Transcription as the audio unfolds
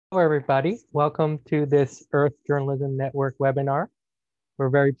Hello, everybody. Welcome to this Earth Journalism Network webinar. We're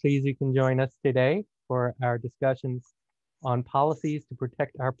very pleased you can join us today for our discussions on policies to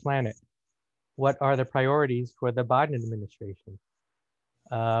protect our planet. What are the priorities for the Biden administration?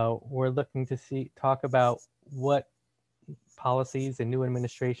 We're looking to talk about what policies the new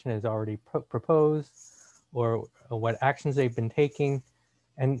administration has already proposed or what actions they've been taking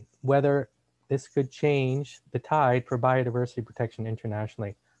and whether this could change the tide for biodiversity protection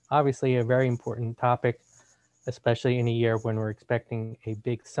internationally. Obviously, a very important topic, especially in a year when we're expecting a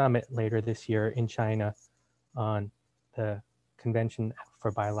big summit later this year in China on the Convention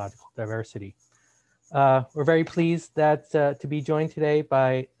for Biological Diversity. We're very pleased that to be joined today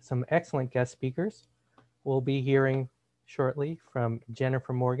by some excellent guest speakers. We'll be hearing shortly from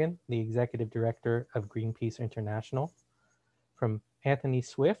Jennifer Morgan, the Executive Director of Greenpeace International, from Anthony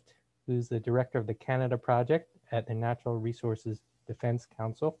Swift, who's the Director of the Canada Project at the Natural Resources Defense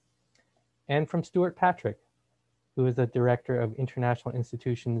Council, and from Stewart Patrick, who is the Director of International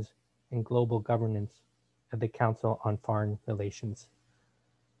Institutions and Global Governance at the Council on Foreign Relations.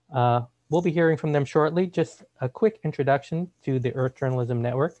 We'll be hearing from them shortly. Just a quick introduction to the Earth Journalism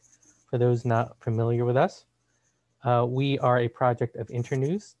Network, for those not familiar with us. We are a project of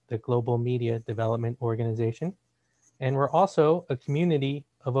Internews, the global media development organization, and we're also a community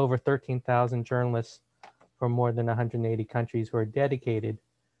of over 13,000 journalists from more than 180 countries who are dedicated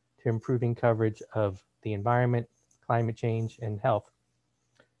to improving coverage of the environment, climate change, and health.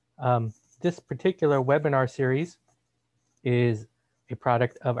 This particular webinar series is a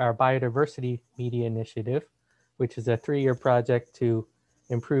product of our Biodiversity Media Initiative, which is a 3-year project to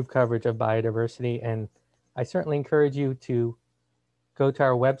improve coverage of biodiversity. And I certainly encourage you to go to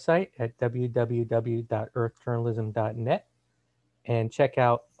our website at www.earthjournalism.net and check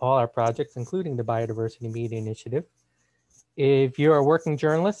out all our projects, including the Biodiversity Media Initiative. If you're a working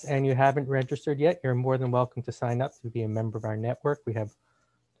journalist and you haven't registered yet, you're more than welcome to sign up to be a member of our network. We have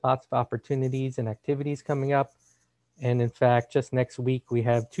lots of opportunities and activities coming up. And in fact, just next week, we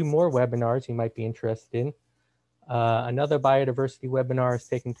have 2 more webinars you might be interested in. Another biodiversity webinar is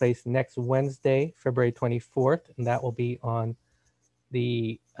taking place next Wednesday, February 24th, and that will be on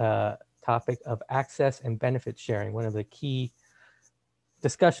the topic of access and benefit sharing, one of the key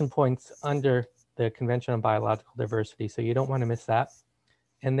discussion points under the Convention on Biological Diversity, so you don't want to miss that.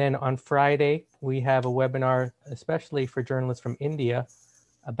 And then on Friday, we have a webinar, especially for journalists from India,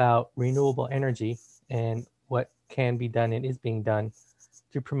 about renewable energy and what can be done and is being done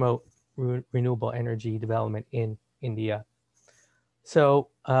to promote renewable energy development in India. So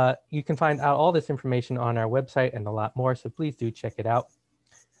you can find out all this information on our website and a lot more, so please do check it out.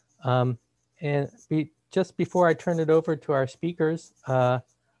 Just before I turn it over to our speakers,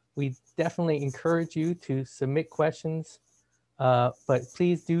 we definitely encourage you to submit questions, but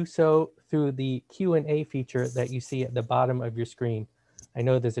please do so through the Q&A feature that you see at the bottom of your screen. I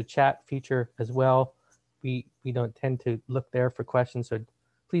know there's a chat feature as well. We don't tend to look there for questions, so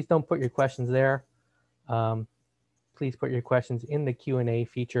please don't put your questions there. Please put your questions in the Q&A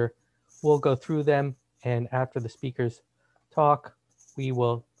feature. We'll go through them, and after the speakers talk, we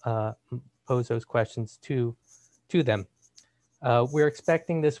will pose those questions to them. We're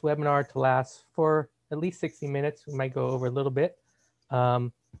expecting this webinar to last for at least 60 minutes. We might go over a little bit,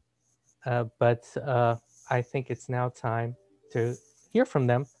 but I think it's now time to hear from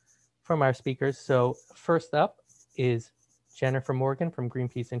our speakers. So first up is Jennifer Morgan from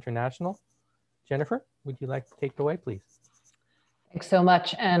Greenpeace International. Jennifer, would you like to take it away, please? Thanks so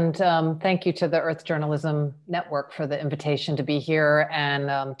much. And thank you to the Earth Journalism Network for the invitation to be here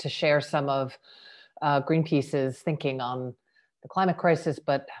and to share some of Greenpeace's thinking on the climate crisis,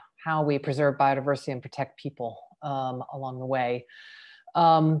 but how we preserve biodiversity and protect people along the way.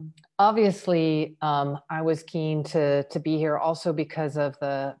 Obviously, I was keen to be here also because of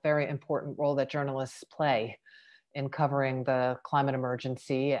the very important role that journalists play in covering the climate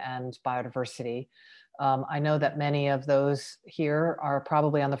emergency and biodiversity. I know that many of those here are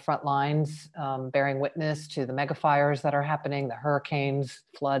probably on the front lines, bearing witness to the mega fires that are happening, the hurricanes,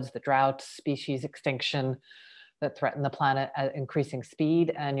 floods, the droughts, species extinction that threaten the planet at increasing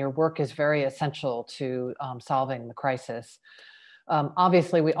speed. And your work is very essential to solving the crisis.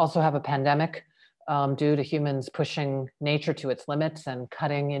 Obviously, we also have a pandemic due to humans pushing nature to its limits and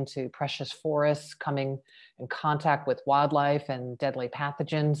cutting into precious forests, coming in contact with wildlife and deadly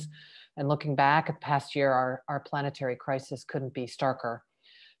pathogens. And looking back at the past year, our planetary crisis couldn't be starker.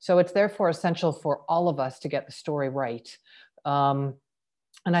 So it's therefore essential for all of us to get the story right.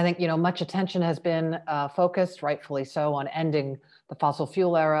 And I think, much attention has been focused, rightfully so, on ending the fossil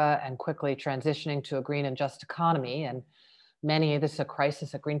fuel era and quickly transitioning to a green and just economy. And This is a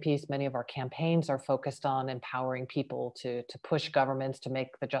crisis at Greenpeace. Many of our campaigns are focused on empowering people to push governments to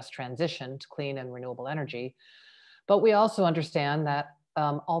make the just transition to clean and renewable energy. But we also understand that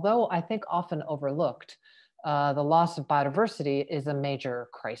although I think often overlooked, the loss of biodiversity is a major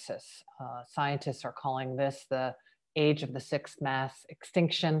crisis. Scientists are calling this the age of the sixth mass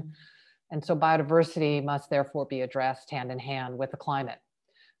extinction. And so biodiversity must therefore be addressed hand in hand with the climate,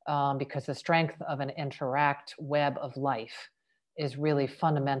 because the strength of an interact web of life is really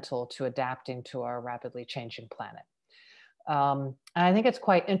fundamental to adapting to our rapidly changing planet. And I think it's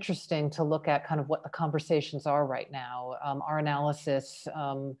quite interesting to look at kind of what the conversations are right now. Our analysis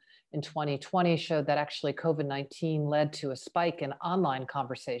in 2020 showed that actually COVID-19 led to a spike in online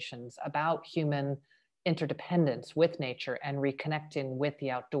conversations about human interdependence with nature and reconnecting with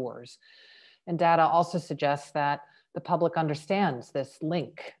the outdoors. And data also suggests that the public understands this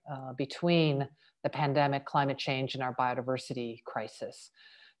link between the pandemic, climate change, and our biodiversity crisis.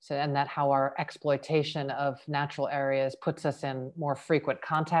 So, and that how our exploitation of natural areas puts us in more frequent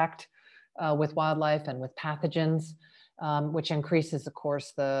contact with wildlife and with pathogens, which increases, of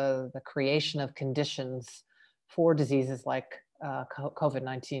course, the creation of conditions for diseases like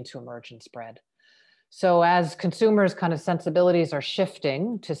COVID-19 to emerge and spread. So as consumers' kind of sensibilities are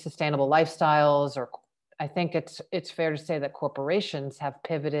shifting to sustainable lifestyles, or I think it's fair to say that corporations have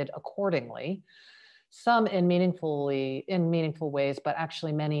pivoted accordingly, some in meaningful ways, but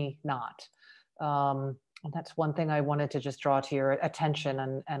actually many not. And that's one thing I wanted to just draw to your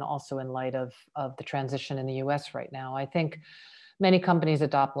attention, and also in light of the transition in the US right now. I think many companies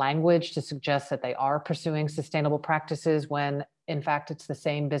adopt language to suggest that they are pursuing sustainable practices when in fact it's the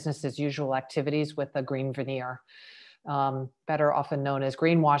same business as usual activities with a green veneer. Better often known as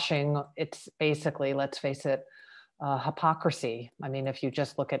greenwashing. It's basically, let's face it, hypocrisy. I mean, if you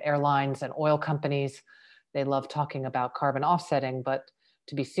just look at airlines and oil companies, they love talking about carbon offsetting, but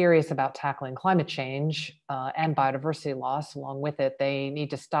to be serious about tackling climate change and biodiversity loss along with it, they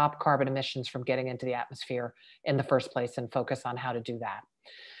need to stop carbon emissions from getting into the atmosphere in the first place and focus on how to do that.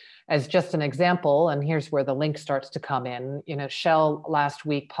 As just an example, and here's where the link starts to come in, you know, Shell last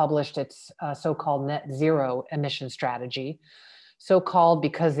week published its so-called net zero emission strategy, so-called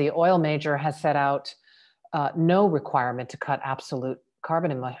because the oil major has set out no requirement to cut absolute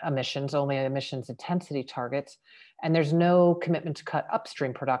carbon emissions, only emissions intensity targets. And there's no commitment to cut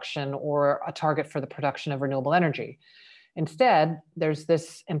upstream production or a target for the production of renewable energy. Instead, there's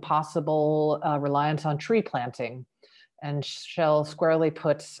this impossible reliance on tree planting. And Shell squarely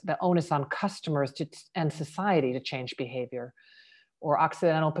puts the onus on customers and society to change behavior. Or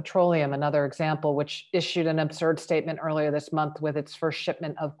Occidental Petroleum, another example, which issued an absurd statement earlier this month with its first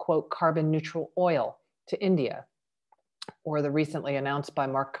shipment of, quote, carbon neutral oil to India. Or the recently announced by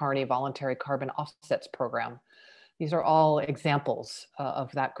Mark Carney voluntary carbon offsets program. These are all examples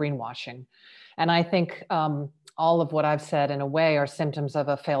of that greenwashing. And I think all of what I've said in a way are symptoms of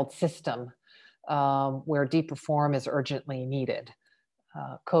a failed system where deep reform is urgently needed.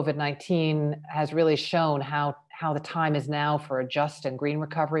 COVID-19 has really shown how the time is now for a just and green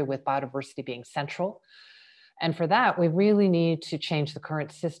recovery, with biodiversity being central. And for that, we really need to change the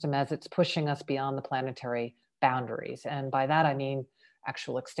current system as it's pushing us beyond the planetary boundaries. And by that, I mean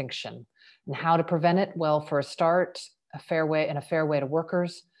actual extinction. And how to prevent it? Well, for a start, a fair way to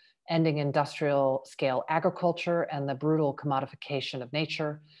workers, ending industrial scale agriculture and the brutal commodification of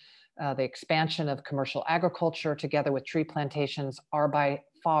nature. The expansion of commercial agriculture together with tree plantations are by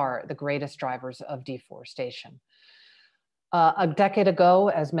far the greatest drivers of deforestation. A decade ago,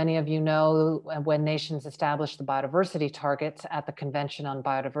 as many of you know, when nations established the biodiversity targets at the Convention on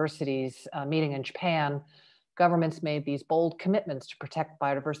Biodiversity's meeting in Japan, governments made these bold commitments to protect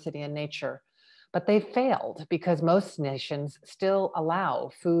biodiversity and nature. But they failed because most nations still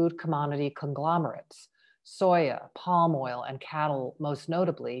allow food commodity conglomerates, soya, palm oil, and cattle most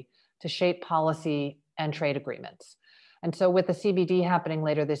notably, to shape policy and trade agreements. And so with the CBD happening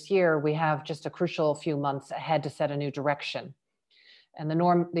later this year, we have just a crucial few months ahead to set a new direction. And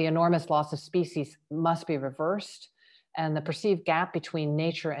the enormous loss of species must be reversed and the perceived gap between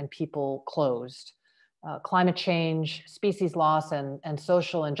nature and people closed. Climate change, species loss, and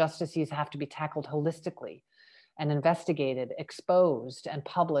social injustices have to be tackled holistically and investigated, exposed, and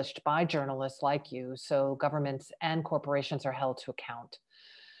published by journalists like you, so governments and corporations are held to account.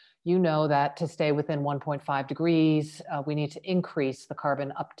 You know that to stay within 1.5 degrees, we need to increase the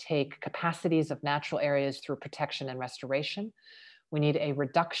carbon uptake capacities of natural areas through protection and restoration. We need a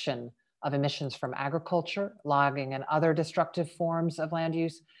reduction of emissions from agriculture, logging, and other destructive forms of land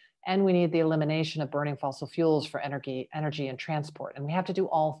use. And we need the elimination of burning fossil fuels for energy and transport. And we have to do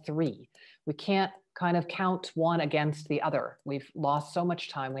all three. We can't kind of count one against the other. We've lost so much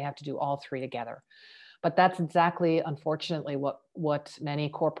time. We have to do all three together. But that's exactly, unfortunately, what many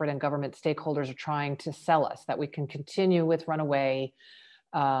corporate and government stakeholders are trying to sell us, that we can continue with runaway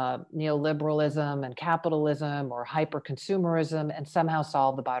neoliberalism and capitalism or hyper-consumerism and somehow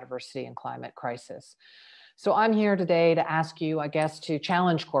solve the biodiversity and climate crisis. So I'm here today to ask you, I guess, to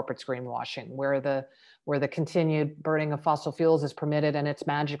challenge corporate greenwashing, where the continued burning of fossil fuels is permitted and it's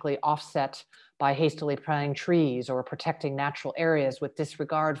magically offset by hastily planting trees or protecting natural areas with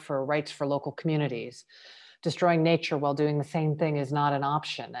disregard for rights for local communities. Destroying nature while doing the same thing is not an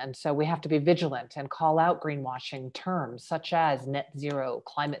option. And so we have to be vigilant and call out greenwashing terms such as net zero,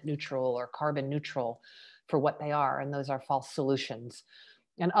 climate neutral, or carbon neutral for what they are. And those are false solutions.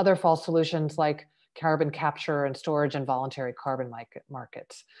 And other false solutions like carbon capture and storage and voluntary carbon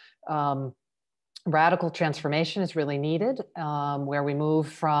markets. Radical transformation is really needed, where we move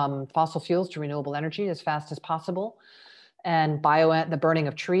from fossil fuels to renewable energy as fast as possible. And the burning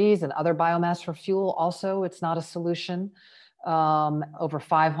of trees and other biomass for fuel also, it's not a solution. Over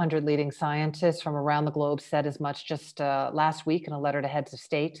 500 leading scientists from around the globe said as much just last week in a letter to heads of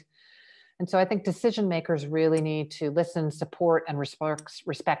state. And so I think decision makers really need to listen, support, and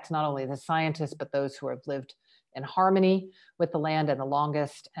respect not only the scientists, but those who have lived in harmony with the land and the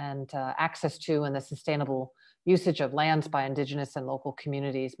longest, and access to and the sustainable usage of lands by indigenous and local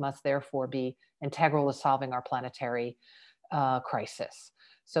communities must therefore be integral to solving our planetary crisis.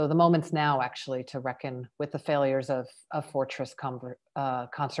 So the moment's now actually to reckon with the failures of fortress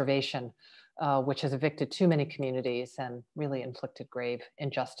conservation, which has evicted too many communities and really inflicted grave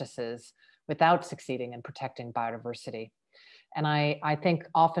injustices without succeeding in protecting biodiversity. And I think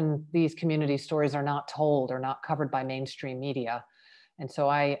often these community stories are not told or not covered by mainstream media. And so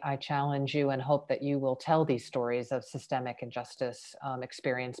I challenge you and hope that you will tell these stories of systemic injustice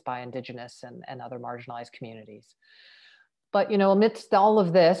experienced by indigenous and other marginalized communities. But amidst all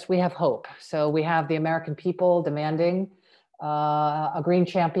of this, we have hope. So we have the American people demanding a green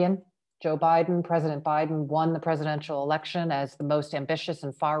champion. Joe Biden, President Biden, won the presidential election as the most ambitious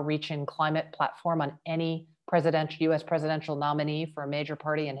and far-reaching climate platform on any US presidential nominee for a major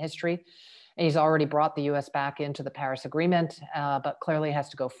party in history. And he's already brought the US back into the Paris Agreement, but clearly has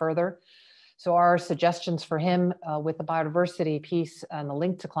to go further. So our suggestions for him with the biodiversity piece and the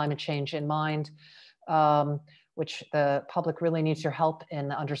link to climate change in mind, which the public really needs your help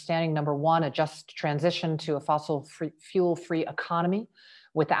in understanding. Number one, a just transition to a fossil fuel-free economy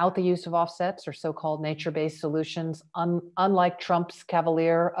without the use of offsets or so-called nature-based solutions, unlike Trump's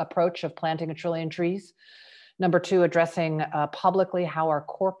cavalier approach of planting 1 trillion trees. Number two, addressing publicly how our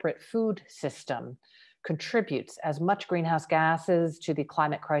corporate food system contributes as much greenhouse gases to the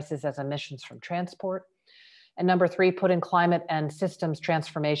climate crisis as emissions from transport. And number three, putting climate and systems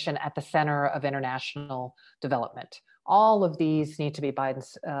transformation at the center of international development. All of these need to be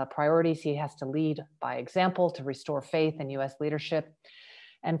Biden's priorities. He has to lead by example to restore faith in US leadership.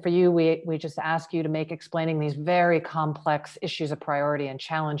 And for you, we just ask you to make explaining these very complex issues a priority and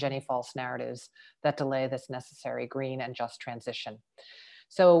challenge any false narratives that delay this necessary green and just transition.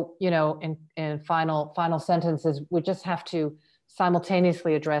 So, in final sentences, we just have to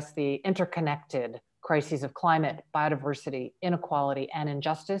simultaneously address the interconnected crises of climate, biodiversity, inequality, and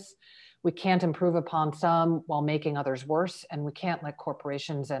injustice. We can't improve upon some while making others worse, and we can't let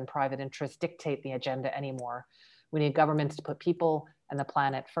corporations and private interests dictate the agenda anymore. We need governments to put people and the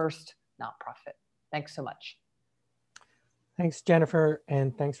planet first, not profit. Thanks so much. Thanks, Jennifer,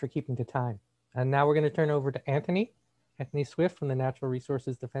 and thanks for keeping to time. And now we're going to turn over to Anthony Swift from the Natural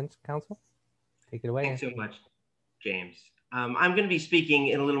Resources Defense Council. Take it away. Thanks Anthony. so much, James. I'm going to be speaking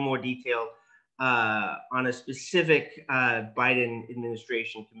in a little more detail on a specific Biden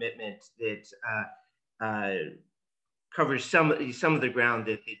administration commitment that covers some of the ground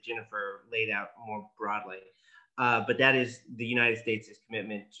that Jennifer laid out more broadly. But that is the United States'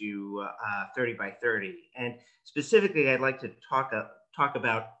 commitment to 30 by 30. And specifically, I'd like to talk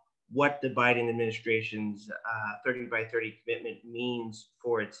about what the Biden administration's 30 by 30 commitment means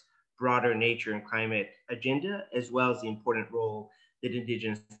for its broader nature and climate agenda, as well as the important role that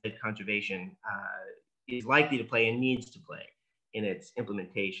indigenous-led conservation is likely to play and needs to play in its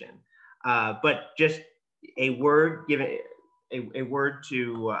implementation. But just a word to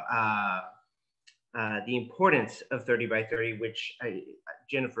the importance of 30 by 30, which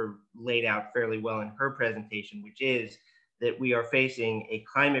Jennifer laid out fairly well in her presentation, which is that we are facing a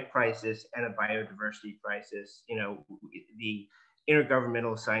climate crisis and a biodiversity crisis. The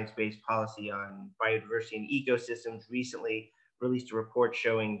Intergovernmental Science-Based Policy on Biodiversity and Ecosystems recently released a report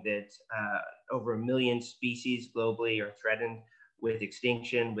showing that over 1 million species globally are threatened with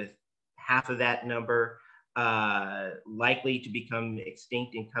extinction, with half of that number likely to become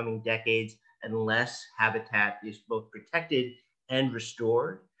extinct in coming decades unless habitat is both protected and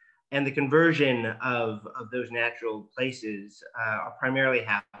restored. And the conversion of those natural places are primarily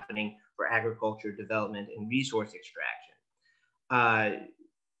happening for agriculture, development, and resource extraction.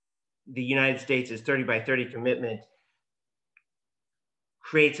 The United States' 30 by 30 commitment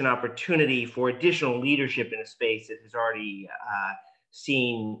creates an opportunity for additional leadership in a space that has already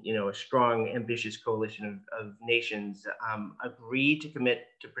seen, a strong, ambitious coalition of nations agree to commit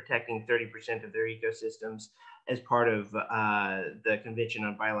to protecting 30% of their ecosystems as part of the Convention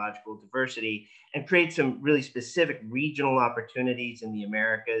on Biological Diversity, and create some really specific regional opportunities in the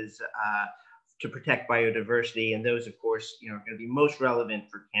Americas to protect biodiversity. And those, of course, are going to be most relevant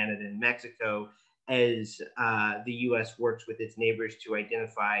for Canada and Mexico as the US works with its neighbors to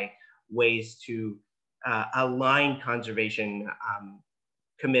identify ways to align conservation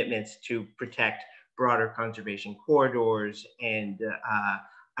commitments to protect broader conservation corridors and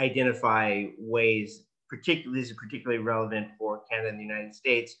identify ways, this is particularly relevant for Canada and the United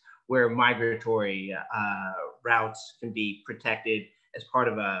States, where migratory routes can be protected as part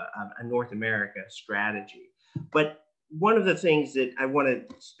of a North America strategy. But one of the things that I want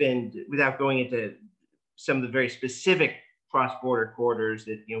to spend, without going into some of the very specific cross-border corridors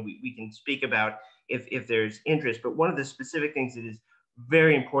that we can speak about if there's interest, but one of the specific things that is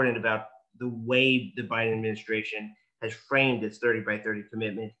very important about the way the Biden administration has framed its 30 by 30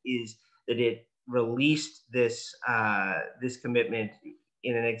 commitment is that it released this this commitment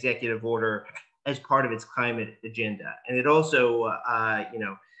in an executive order as part of its climate agenda, and it also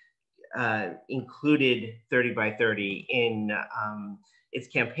included 30 by 30 in its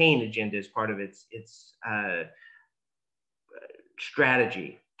campaign agenda as part of its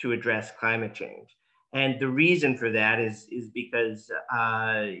strategy to address climate change. And the reason for that is because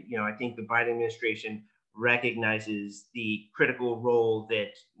I think the Biden administration recognizes the critical role that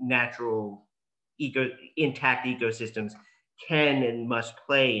natural intact ecosystems can and must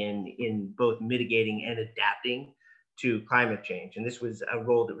play in both mitigating and adapting to climate change. And this was a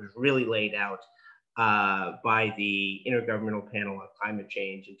role that was really laid out by the Intergovernmental Panel on Climate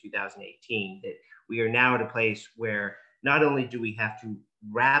Change in 2018, that we are now at a place where not only do we have to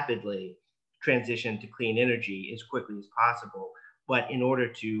rapidly transition to clean energy as quickly as possible, but in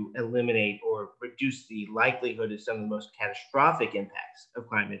order to eliminate or reduce the likelihood of some of the most catastrophic impacts of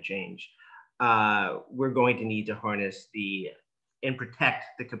climate change, we're going to need to harness and protect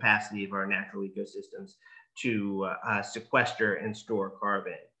the capacity of our natural ecosystems to sequester and store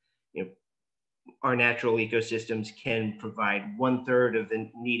carbon. Our natural ecosystems can provide 1/3 of the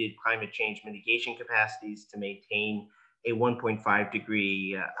needed climate change mitigation capacities to maintain a 1.5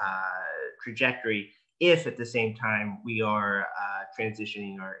 degree trajectory if at the same time we are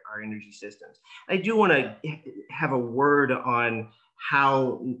transitioning our energy systems. I do want to have a word on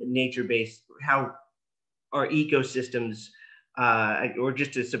how nature-based, how our ecosystems, or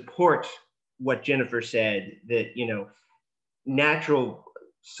just to support what Jennifer said, that natural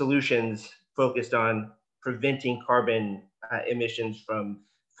solutions focused on preventing carbon emissions from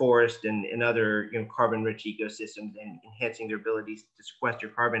forest and other carbon-rich ecosystems and enhancing their abilities to sequester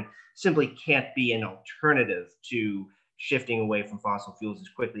carbon simply can't be an alternative to shifting away from fossil fuels as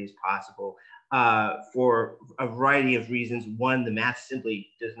quickly as possible for a variety of reasons. One, the math simply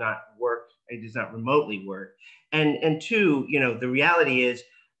does not work. It does not remotely work. And two, the reality is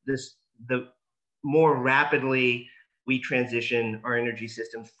the more rapidly we transition our energy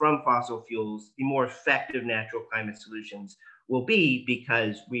systems from fossil fuels, the more effective natural climate solutions will be,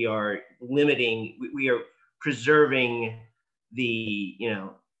 because we are preserving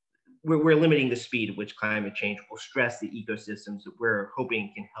we're limiting the speed at which climate change will stress the ecosystems that we're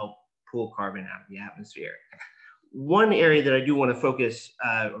hoping can help pull carbon out of the atmosphere. One area that I do want to focus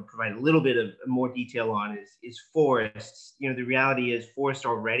or provide a little bit of more detail on is forests. The reality is forests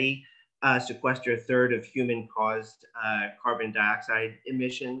already sequester 1/3 of human-caused carbon dioxide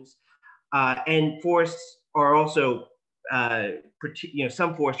emissions, and forests are also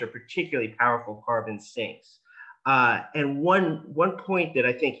some forests are particularly powerful carbon sinks. And one point that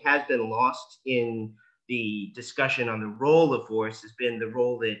I think has been lost in the discussion on the role of forests has been the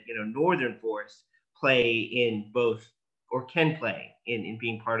role that northern forests play in both, or can play in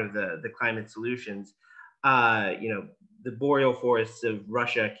being part of the climate solutions. The boreal forests of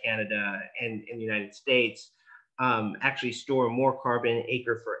Russia, Canada, and the United States actually store more carbon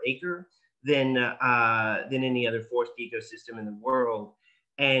acre for acre than any other forest ecosystem in the world.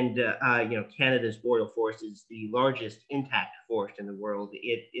 And Canada's boreal forest is the largest intact forest in the world.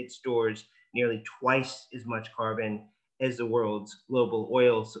 It stores nearly twice as much carbon as the world's global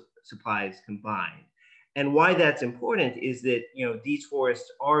oil supplies combined. And why that's important is that, these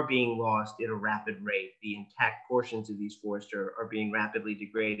forests are being lost at a rapid rate. The intact portions of these forests are being rapidly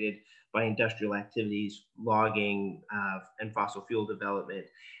degraded by industrial activities, logging, and fossil fuel development.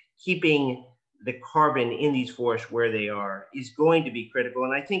 Keeping the carbon in these forests where they are is going to be critical.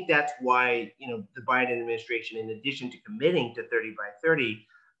 And I think that's why, the Biden administration, in addition to committing to 30 by 30,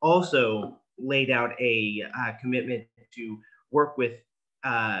 also laid out a commitment to work with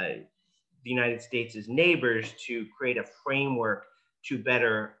the United States' neighbors to create a framework to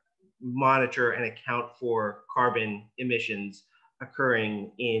better monitor and account for carbon emissions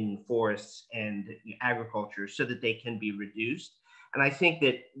occurring in forests and agriculture so that they can be reduced. And I think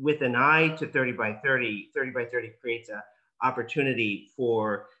that with an eye to 30 by 30, 30 by 30 creates an opportunity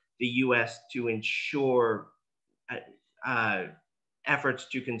for the US to ensure efforts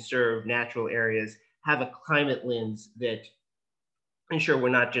to conserve natural areas have a climate lens that ensure we're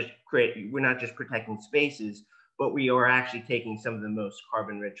not just protecting spaces, but we are actually taking some of the most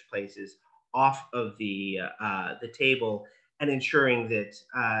carbon-rich places off of the table, and ensuring that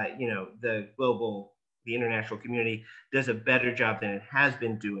the international community does a better job than it has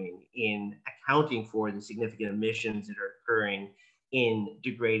been doing in accounting for the significant emissions that are occurring in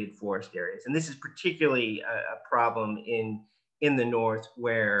degraded forest areas. And this is particularly a problem in the North,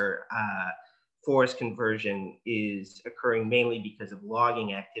 where forest conversion is occurring mainly because of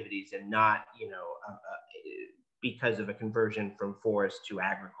logging activities and not, because of a conversion from forest to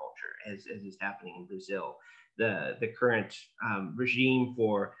agriculture, as is happening in Brazil. The current regime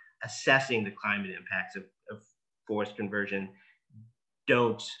for assessing the climate impacts of forest conversion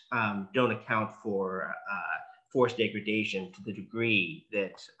don't account for forest degradation to the degree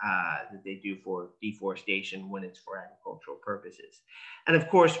that they do for deforestation when it's for agricultural purposes. And of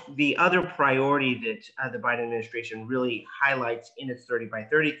course, the other priority that the Biden administration really highlights in its 30 by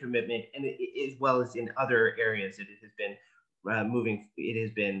 30 commitment, and as well as in other areas that it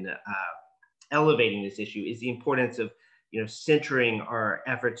has been elevating this issue, is the importance of centering our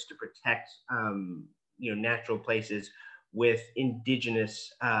efforts to protect natural places with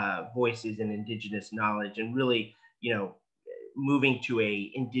indigenous voices and indigenous knowledge, and really, moving to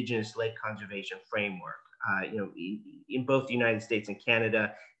a indigenous-led conservation framework. In both the United States and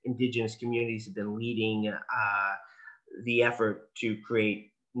Canada, indigenous communities have been leading the effort to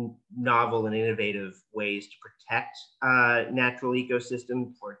create novel and innovative ways to protect natural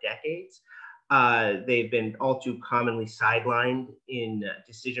ecosystems for decades. They've been all too commonly sidelined in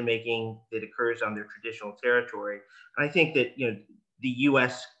decision-making that occurs on their traditional territory. And I think that the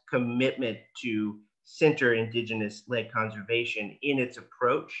U.S. commitment to center indigenous-led conservation in its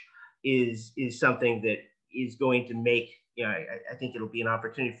approach is something that is going to make, I think it'll be an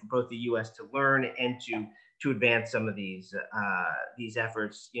opportunity for both the U.S. to learn and to advance some of these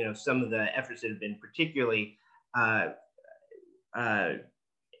efforts. Some of the efforts that have been particularly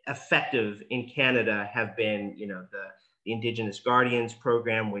effective in Canada have been, the Indigenous Guardians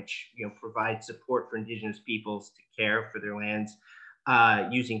program, which provides support for Indigenous peoples to care for their lands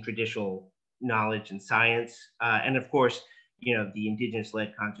using traditional knowledge and science, and of course, the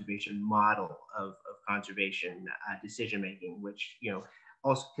Indigenous-led conservation model of conservation decision making, which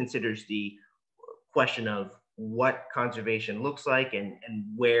also considers the question of what conservation looks like and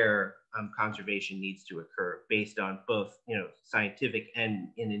where conservation needs to occur based on both scientific and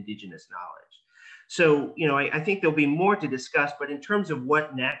indigenous knowledge. So I think there'll be more to discuss, but in terms of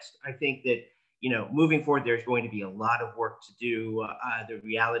what next, I think that moving forward, there's going to be a lot of work to do. The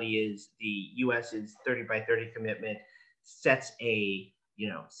reality is the US's 30 by 30 commitment sets a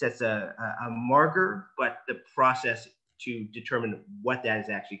marker, but the process to determine what that is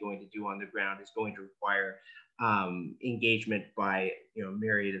actually going to do on the ground is going to require engagement by a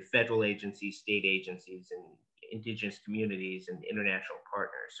myriad of federal agencies, state agencies, and indigenous communities and international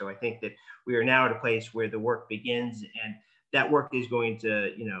partners. So I think that we are now at a place where the work begins, and that work is going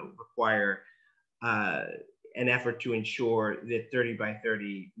to require an effort to ensure that 30 by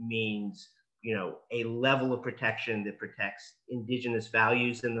 30 means a level of protection that protects indigenous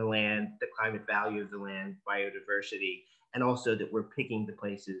values in the land, the climate value of the land, biodiversity, and also that we're picking the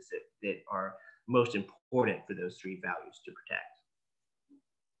places that are most important for those three values to protect.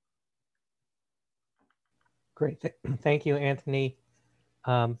 Great. Thank you, Anthony.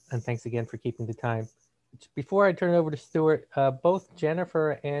 And thanks again for keeping the time. Before I turn it over to Stewart, both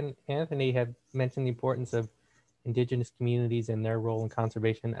Jennifer and Anthony have mentioned the importance of Indigenous communities and their role in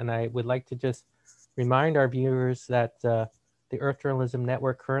conservation. And I would like to just remind our viewers that the Earth Journalism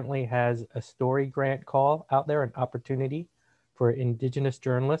Network currently has a story grant call out there, an opportunity for Indigenous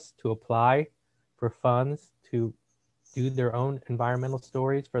journalists to apply for funds to do their own environmental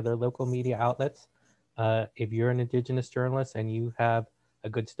stories for their local media outlets. If you're an Indigenous journalist and you have a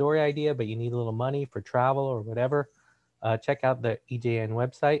good story idea, but you need a little money for travel or whatever, check out the EJN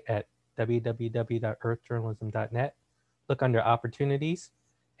website at www.earthjournalism.net. Look under opportunities,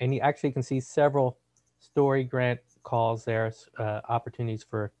 and you actually can see several story grant calls there, opportunities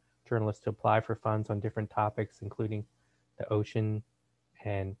for journalists to apply for funds on different topics, including the ocean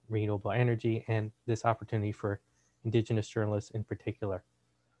and renewable energy, and this opportunity for Indigenous journalists in particular.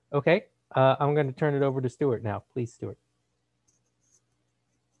 Okay, I'm going to turn it over to Stewart now. Please, Stewart.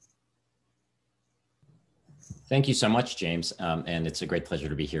 Thank you so much, James. And it's a great pleasure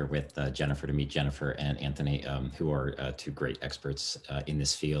to be here with Jennifer, to meet Jennifer and Anthony, who are two great experts in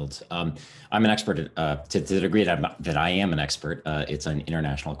this field. I'm an expert to the degree that I am an expert. It's on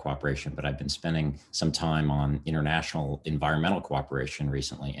international cooperation, but I've been spending some time on international environmental cooperation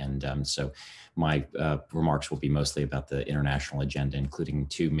recently. And so my remarks will be mostly about the international agenda, including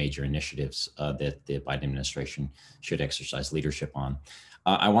two major initiatives that the Biden administration should exercise leadership on.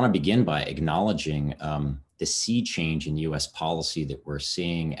 I want to begin by acknowledging the sea change in U.S. policy that we're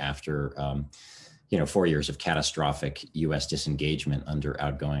seeing after 4 years of catastrophic U.S. disengagement under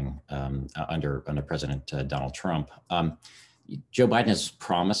under President Donald Trump. Joe Biden has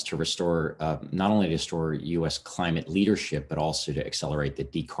promised to restore, not only to restore U.S. climate leadership, but also to accelerate the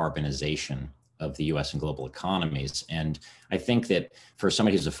decarbonization of the U.S. and global economies. And I think that for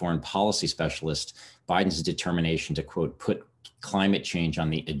somebody who's a foreign policy specialist, Biden's determination to, quote, put climate change on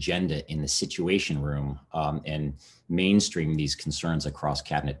the agenda in the Situation Room and mainstream these concerns across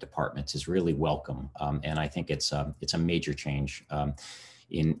cabinet departments is really welcome. And I think it's a major change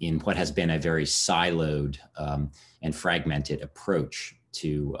in what has been a very siloed and fragmented approach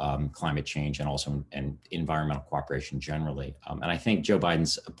to climate change and also and environmental cooperation generally. And I think Joe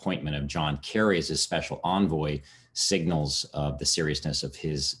Biden's appointment of John Kerry as his special envoy signals the seriousness of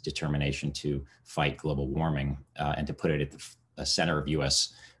his determination to fight global warming and to put it at the center of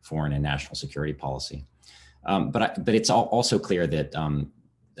U.S. foreign and national security policy. But it's also clear that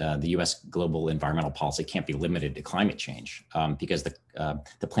the U.S. global environmental policy can't be limited to climate change because the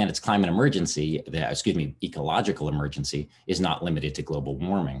planet's climate emergency, ecological emergency, is not limited to global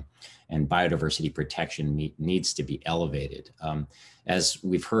warming, and biodiversity protection needs to be elevated. As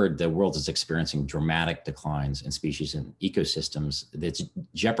we've heard, the world is experiencing dramatic declines in species and ecosystems that's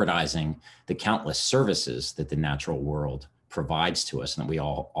jeopardizing the countless services that the natural world provides to us and that we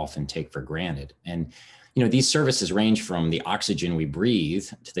all often take for granted. And these services range from the oxygen we breathe,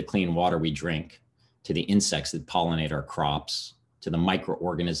 to the clean water we drink, to the insects that pollinate our crops, to the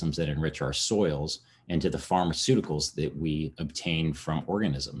microorganisms that enrich our soils, and to the pharmaceuticals that we obtain from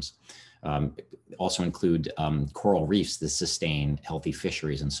organisms. Also include coral reefs that sustain healthy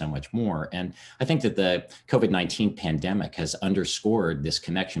fisheries and so much more. And I think that the COVID-19 pandemic has underscored this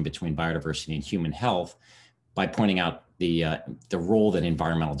connection between biodiversity and human health by pointing out the role that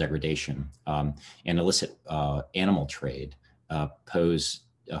environmental degradation and illicit animal trade pose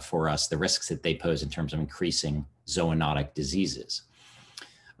for us, the risks that they pose in terms of increasing zoonotic diseases.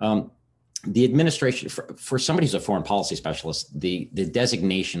 The administration, for somebody who's a foreign policy specialist, the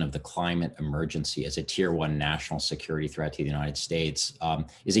designation of the climate emergency as a tier 1 national security threat to the United States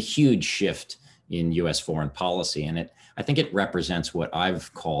is a huge shift in U.S. foreign policy. And I think it represents what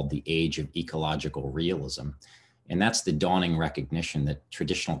I've called the age of ecological realism. And that's the dawning recognition that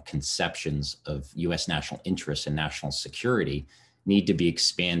traditional conceptions of U.S. national interests and national security need to be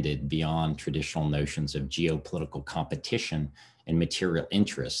expanded beyond traditional notions of geopolitical competition and material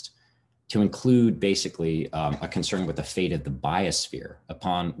interest to include basically a concern with the fate of the biosphere,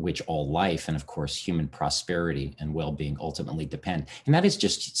 upon which all life and of course human prosperity and well-being ultimately depend. And that is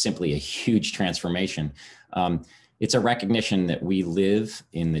just simply a huge transformation. It's a recognition that we live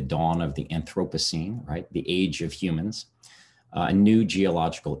in the dawn of the Anthropocene, right? The age of humans, a new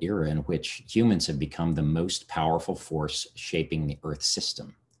geological era in which humans have become the most powerful force shaping the Earth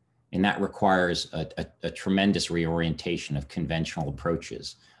system. And that requires a tremendous reorientation of conventional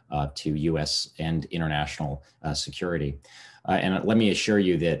approaches to U.S. and international security. And let me assure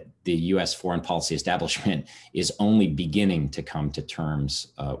you that the U.S. foreign policy establishment is only beginning to come to terms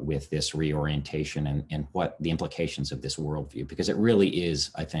with this reorientation and what the implications of this worldview, because it really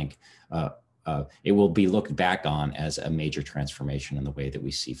is, I think, it will be looked back on as a major transformation in the way that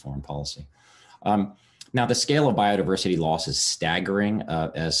we see foreign policy. Now, the scale of biodiversity loss is staggering.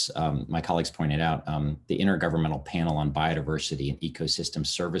 As my colleagues pointed out, the Intergovernmental Panel on Biodiversity and Ecosystem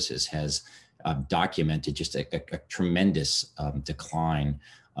Services has documented just a tremendous decline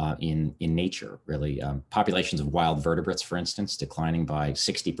in nature, really. Populations of wild vertebrates, for instance, declining by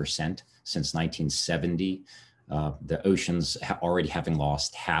 60% since 1970. the oceans already having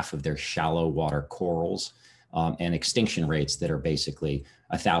lost half of their shallow water corals, and extinction rates that are basically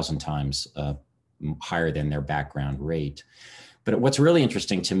 1,000 times higher than their background rate. But what's really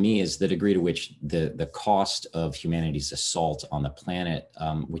interesting to me is the degree to which the cost of humanity's assault on the planet,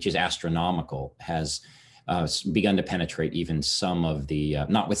 which is astronomical, has begun to penetrate even some of the,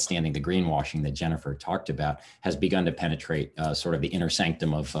 notwithstanding the greenwashing that Jennifer talked about, has begun to penetrate sort of the inner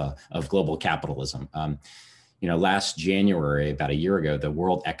sanctum of global capitalism. Last January, about a year ago, the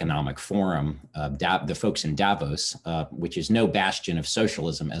World Economic Forum, the folks in Davos, which is no bastion of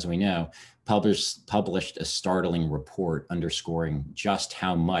socialism, as we know, published a startling report underscoring just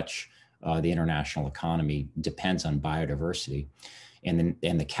how much the international economy depends on biodiversity and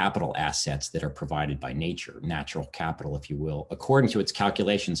the capital assets that are provided by nature, natural capital, if you will. According to its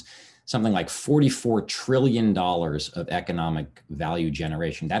calculations, something like $44 trillion of economic value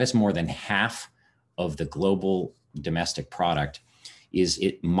generation. That is more than half of the global domestic product. Is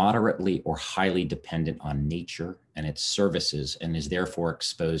it moderately or highly dependent on nature and its services, and is therefore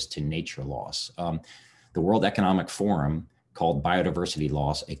exposed to nature loss? The World Economic Forum called biodiversity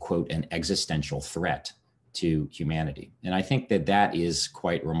loss a, quote, an existential threat to humanity. And I think that that is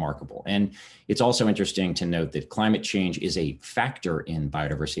quite remarkable. And it's also interesting to note that climate change is a factor in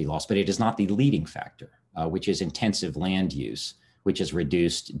biodiversity loss, but it is not the leading factor, which is intensive land use, which has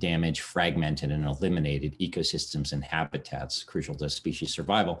reduced, damaged, fragmented, and eliminated ecosystems and habitats crucial to species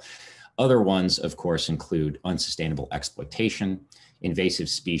survival. Other ones, of course, include unsustainable exploitation, invasive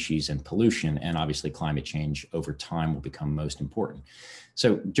species, and pollution, and obviously climate change over time will become most important.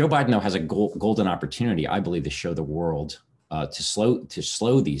 So Joe Biden, though, has a golden opportunity, I believe, to show the world to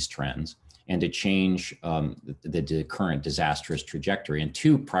slow these trends and to change the current disastrous trajectory. And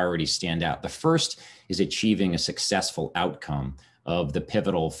two priorities stand out. The first is achieving a successful outcome of the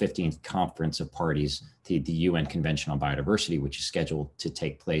pivotal 15th Conference of Parties to the UN Convention on Biodiversity, which is scheduled to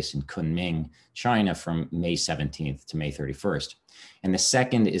take place in Kunming, China from May 17th to May 31st. And the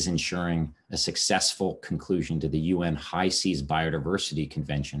second is ensuring a successful conclusion to the UN High Seas Biodiversity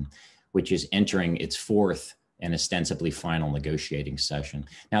Convention, which is entering its fourth and ostensibly final negotiating session.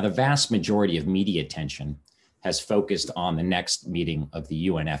 Now, the vast majority of media attention has focused on the next meeting of the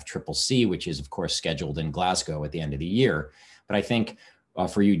UNFCCC, which is, of course, scheduled in Glasgow at the end of the year. But I think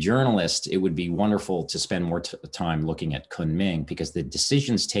for you journalists, it would be wonderful to spend more time looking at Kunming, because the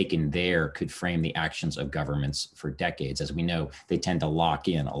decisions taken there could frame the actions of governments for decades. As we know, they tend to lock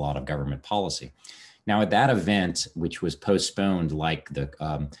in a lot of government policy. Now, at that event, which was postponed like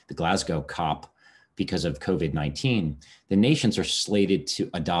the Glasgow COP because of COVID-19, the nations are slated to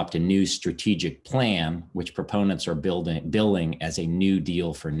adopt a new strategic plan, which proponents are billing as a new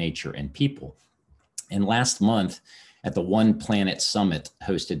deal for nature and people. And last month, at the One Planet Summit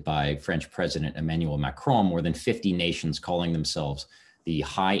hosted by French President Emmanuel Macron, more than 50 nations calling themselves the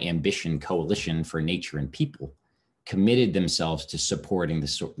High Ambition Coalition for Nature and People committed themselves to supporting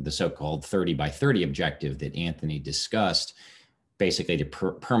the so-called 30 by 30 objective that Anthony discussed, basically to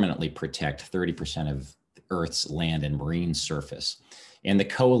permanently protect 30% of Earth's land and marine surface. And the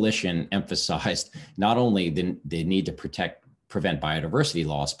coalition emphasized not only the need to prevent biodiversity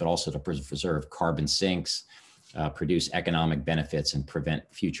loss, but also to preserve carbon sinks, produce economic benefits, and prevent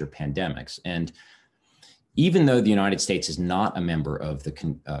future pandemics. And even though the United States is not a member of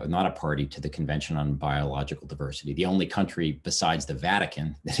not a party to the Convention on Biological Diversity, the only country besides the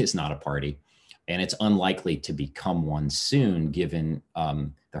Vatican that is not a party, and it's unlikely to become one soon given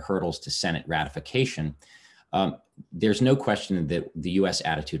the hurdles to Senate ratification, there's no question that the US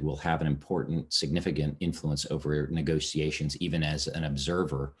attitude will have an important, significant influence over negotiations, even as an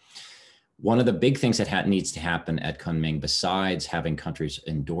observer. One of the big things that needs to happen at Kunming, besides having countries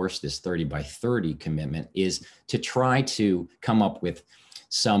endorse this 30 by 30 commitment, is to try to come up with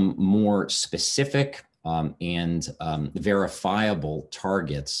some more specific and verifiable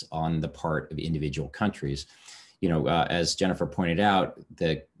targets on the part of individual countries. As Jennifer pointed out,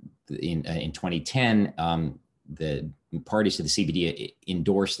 in 2010, the parties to the CBD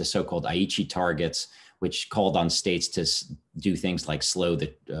endorsed the so-called Aichi targets, which called on states to do things like slow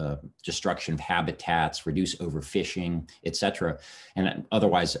the destruction of habitats, reduce overfishing, et cetera, and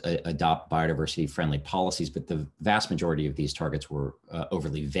otherwise adopt biodiversity-friendly policies. But the vast majority of these targets were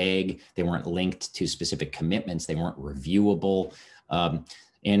overly vague. They weren't linked to specific commitments. They weren't reviewable.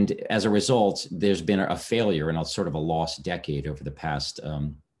 And as a result, there's been a failure and a sort of a lost decade over the past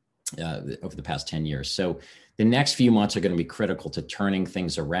 10 years. So the next few months are going to be critical to turning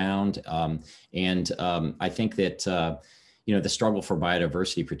things around. I think that, you know, the struggle for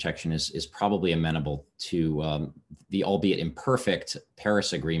biodiversity protection is probably amenable to the albeit imperfect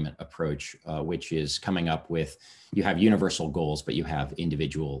Paris Agreement approach, which is coming up with, you have universal goals, but you have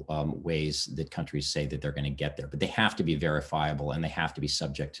individual ways that countries say that they're going to get there. But they have to be verifiable and they have to be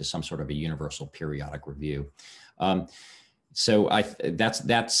subject to some sort of a universal periodic review. So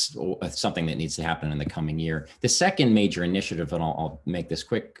that's something that needs to happen in the coming year. The second major initiative, and I'll make this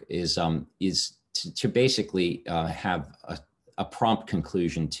quick, is to basically have a prompt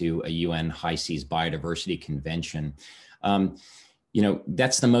conclusion to a UN High Seas Biodiversity Convention. You know,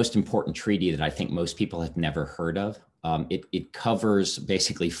 that's the most important treaty that I think most people have never heard of. It covers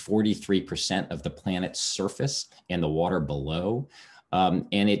basically 43% of the planet's surface and the water below.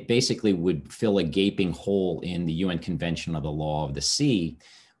 And it basically would fill a gaping hole in the UN Convention of the Law of the Sea,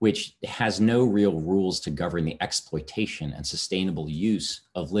 which has no real rules to govern the exploitation and sustainable use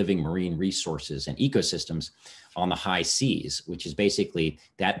of living marine resources and ecosystems on the high seas, which is basically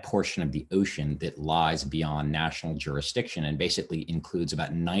that portion of the ocean that lies beyond national jurisdiction and basically includes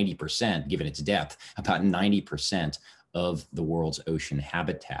about 90%, given its depth, about 90% of the world's ocean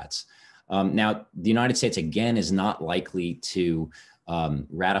habitats. Now, the United States, again, is not likely to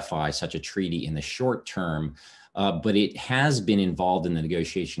ratify such a treaty in the short term, but it has been involved in the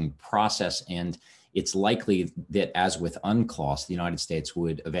negotiation process, and it's likely that, as with UNCLOS, the United States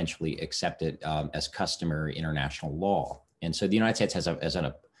would eventually accept it as customary international law. And so the United States has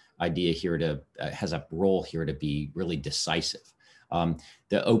an idea here has a role here to be really decisive.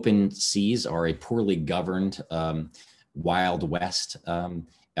 The open seas are a poorly governed Wild West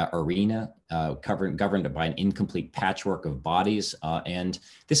arena, governed by an incomplete patchwork of bodies. And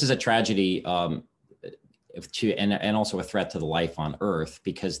this is a tragedy and also a threat to the life on Earth,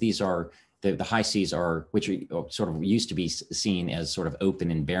 because these are the high seas which are sort of used to be seen as sort of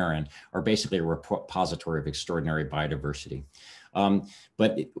open and barren, are basically a repository of extraordinary biodiversity.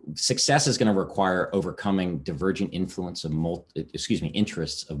 But success is going to require overcoming divergent interests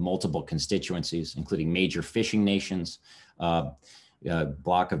of multiple constituencies, including major fishing nations,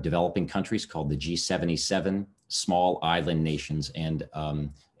 block of developing countries called the G77, small island nations, and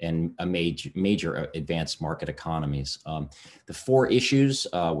a major advanced market economies. The four issues,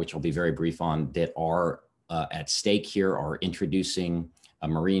 which I'll be very brief on, that are at stake here are introducing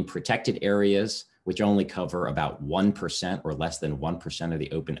marine protected areas, which only cover about 1% or less than 1% of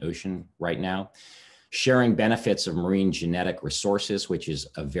the open ocean right now. Sharing benefits of marine genetic resources, which is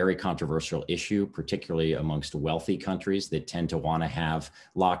a very controversial issue, particularly amongst wealthy countries that tend to want to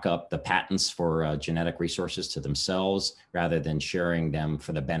lock up the patents for genetic resources to themselves rather than sharing them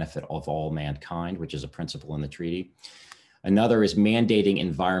for the benefit of all mankind, which is a principle in the treaty. Another is mandating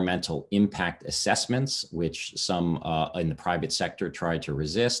environmental impact assessments, which some in the private sector tried to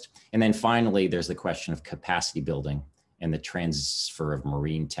resist. And then finally, there's the question of capacity building and the transfer of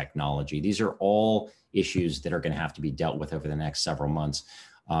marine technology. These are all issues that are going to have to be dealt with over the next several months.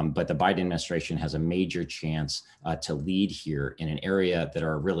 But the Biden administration has a major chance to lead here in an area that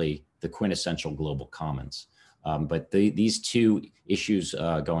are really the quintessential global commons. But these two issues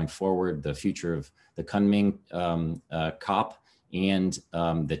going forward, the future of the Kunming COP and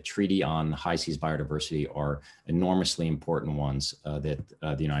the Treaty on High Seas Biodiversity, are enormously important ones that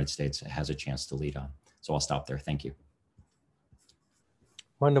the United States has a chance to lead on. So I'll stop there. Thank you.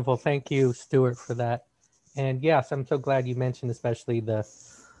 Wonderful. Thank you, Stewart, for that. And yes, I'm so glad you mentioned especially the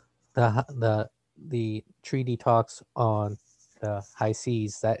treaty talks on the high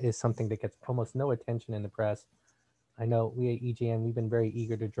seas. That is something that gets almost no attention in the press. I know we at EGN, we've been very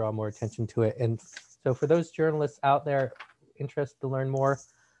eager to draw more attention to it. And so for those journalists out there interested to learn more,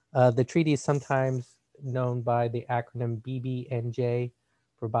 the treaty is sometimes known by the acronym BBNJ,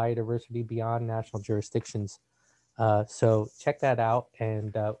 for Biodiversity Beyond National Jurisdictions. So check that out.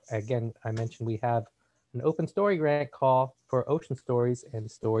 And again, I mentioned we have an open story grant call for ocean stories, and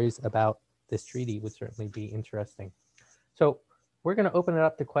stories about this treaty would certainly be interesting. So we're going to open it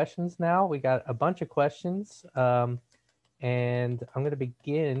up to questions now. We got a bunch of questions, and I'm going to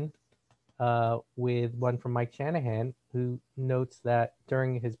begin with one from Mike Shanahan, who notes that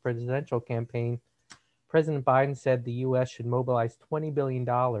during his presidential campaign, President Biden said the U.S. should mobilize $20 billion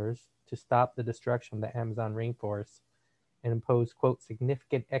to stop the destruction of the Amazon rainforest and impose, quote,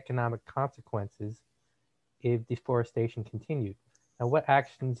 significant economic consequences if deforestation continued. Now, what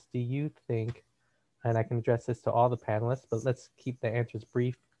actions do you think, and I can address this to all the panelists, but let's keep the answers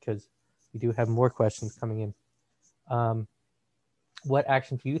brief because we do have more questions coming in. What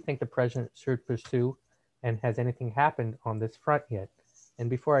actions do you think the president should pursue, and has anything happened on this front yet? And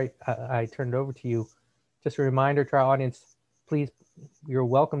before I turn it over to you, just a reminder to our audience, please, you're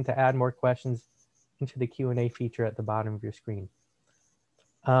welcome to add more questions into the Q&A feature at the bottom of your screen.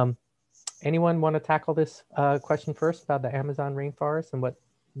 Anyone want to tackle this question first about the Amazon rainforest and what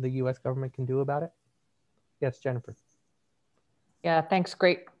the US government can do about it? Yes, Jennifer. Yeah, thanks.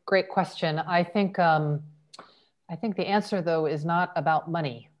 Great question. I think the answer, though, is not about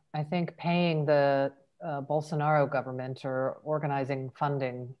money. I think paying the Bolsonaro government or organizing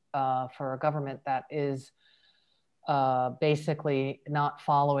funding for a government that is basically not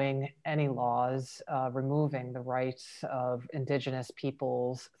following any laws, removing the rights of indigenous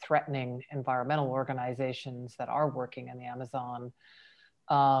peoples, threatening environmental organizations that are working in the Amazon,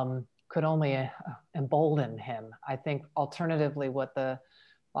 could only embolden him. I think alternatively, what the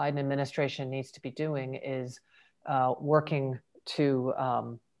Biden administration needs to be doing is working to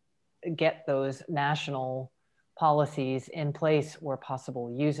get those national policies in place where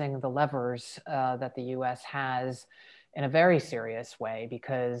possible, using the levers that the US has in a very serious way,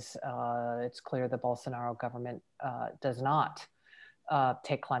 because it's clear the Bolsonaro government does not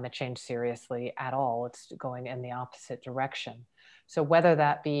take climate change seriously at all. It's going in the opposite direction. So whether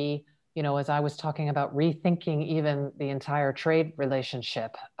that be, you know, as I was talking about, rethinking even the entire trade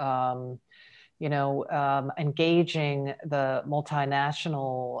relationship, you know, engaging the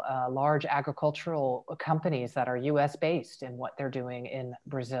multinational large agricultural companies that are US based in what they're doing in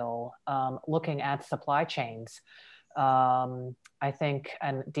Brazil, looking at supply chains, I think,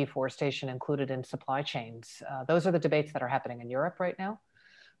 and deforestation included in supply chains. Those are the debates that are happening in Europe right now.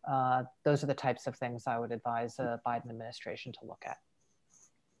 Those are the types of things I would advise the Biden administration to look at.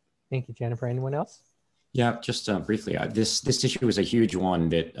 Thank you, Jennifer. Anyone else? Yeah, just briefly, this issue is a huge one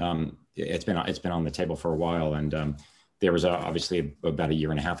that it's been on the table for a while, and there was obviously about a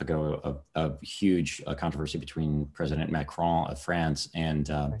year and a half ago a huge controversy between President Macron of France and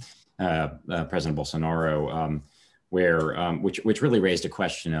President Bolsonaro, which really raised a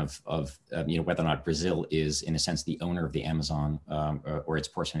question of you know, whether or not Brazil is, in a sense, the owner of the Amazon or its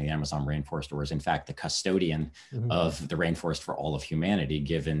portion of the Amazon rainforest, or is in fact the custodian of the rainforest for all of humanity,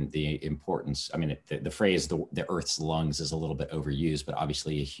 given the importance. I mean, the phrase the Earth's lungs is a little bit overused, but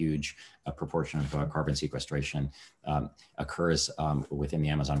obviously a huge proportion of carbon sequestration occurs within the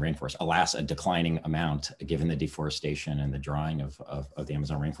Amazon rainforest. Alas, a declining amount given the deforestation and the drying of the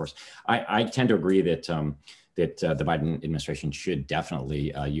Amazon rainforest. I tend to agree that the Biden administration should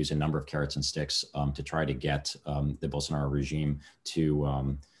definitely use a number of carrots and sticks to try to get the Bolsonaro regime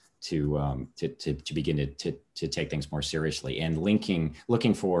to begin to take things more seriously, and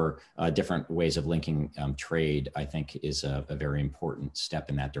looking for different ways of linking trade, I think, is a very important step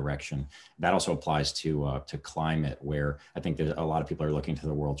in that direction. That also applies to climate, where I think that a lot of people are looking to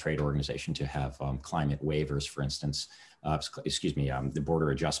the World Trade Organization to have climate waivers, for instance. The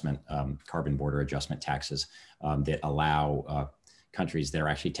border adjustment, carbon border adjustment taxes that allow countries that are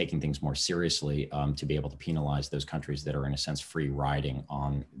actually taking things more seriously to be able to penalize those countries that are, in a sense, free riding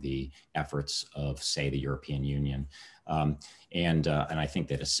on the efforts of, say, the European Union. And I think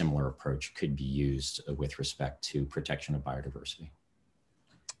that a similar approach could be used with respect to protection of biodiversity.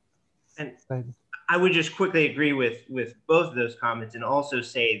 And I would just quickly agree with both of those comments, and also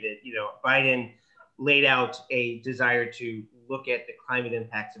say that, you know, Biden laid out a desire to look at the climate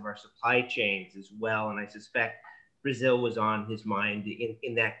impacts of our supply chains as well. And I suspect Brazil was on his mind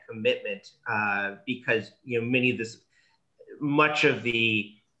in that commitment because, you know, much of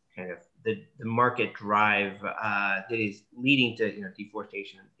the kind of the market drive that is leading to, you know,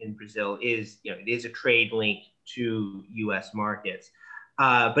 deforestation in Brazil is, you know, it is a trade link to US markets.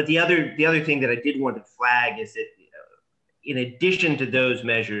 But the other thing that I did want to flag is that, in addition to those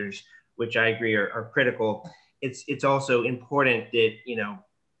measures, which I agree are critical, it's also important that, you know,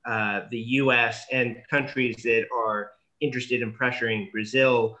 the US and countries that are interested in pressuring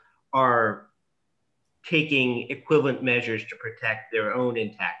Brazil are taking equivalent measures to protect their own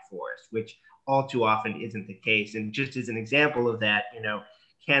intact forests, which all too often isn't the case. And just as an example of that, you know,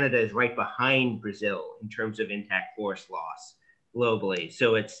 Canada is right behind Brazil in terms of intact forest loss globally.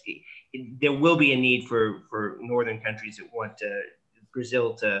 So there will be a need for northern countries that want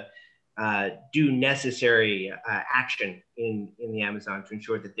Brazil to do necessary action in the Amazon to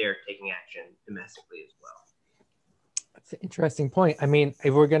ensure that they're taking action domestically as well. That's an interesting point. I mean,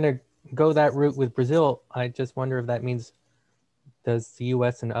 if we're going to go that route with Brazil, I just wonder if that means, does the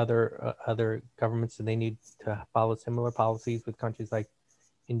U.S. and other governments, do they need to follow similar policies with countries like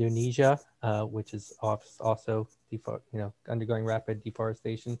Indonesia, which is also undergoing rapid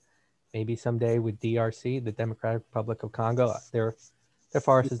deforestation? Maybe someday with DRC, the Democratic Republic of Congo, their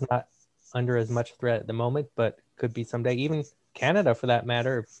forest is not under as much threat at the moment, but could be someday. Even Canada, for that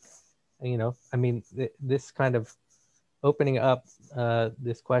matter. You know, I mean, this kind of opening up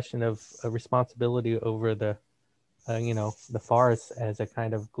this question of responsibility over the, the forest as a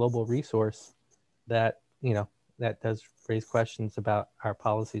kind of global resource that, that does raise questions about our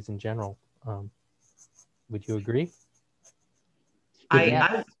policies in general. Would you agree?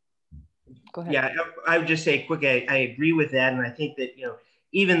 I Go ahead. Yeah, I would just say quick, I agree with that. And I think that,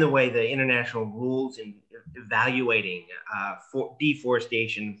 even the way the international rules in evaluating for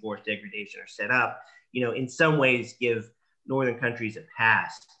deforestation and forest degradation are set up, in some ways give northern countries a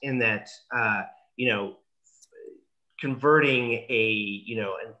pass in that, converting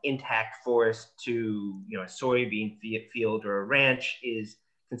an intact forest to, a soybean field or a ranch is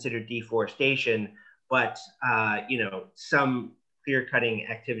considered deforestation. But, some clear cutting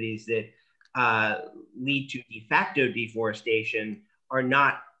activities that lead to de facto deforestation are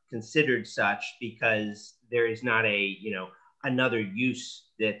not considered such because there is not a another use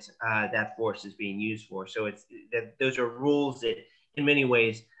that that forest is being used for. So it's that those are rules that in many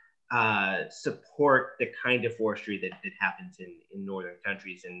ways support the kind of forestry that happens in northern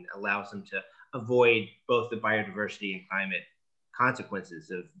countries and allows them to avoid both the biodiversity and climate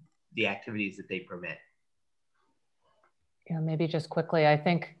consequences of the activities that they permit. Yeah, maybe just quickly, I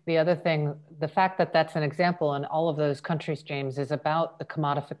think the other thing, the fact that that's an example in all of those countries, James, is about the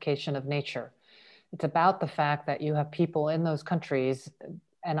commodification of nature. It's about the fact that you have people in those countries,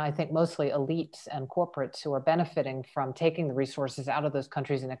 and I think mostly elites and corporates, who are benefiting from taking the resources out of those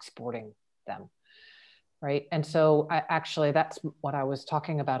countries and exporting them, right? And so actually that's what I was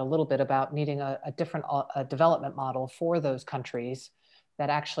talking about a little bit, about needing a different development model for those countries that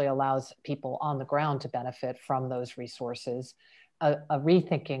actually allows people on the ground to benefit from those resources, a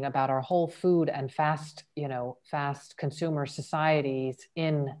rethinking about our whole food and fast consumer societies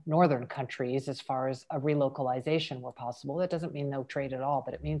in northern countries as far as a relocalization where possible. That doesn't mean no trade at all,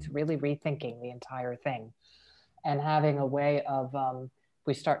 but it means really rethinking the entire thing and having a way of,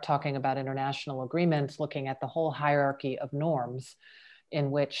 we start talking about international agreements, looking at the whole hierarchy of norms in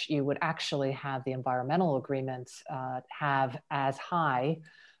which you would actually have the environmental agreements have as high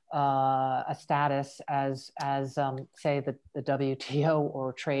a status as say the WTO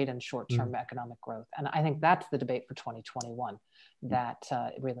or trade and short-term economic growth. And I think that's the debate for 2021 that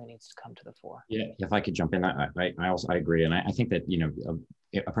it really needs to come to the fore. Yeah, if I could jump in, I agree, and I think that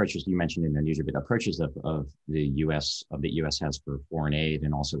approaches you mentioned in Indonesia, but approaches of the U.S. has for foreign aid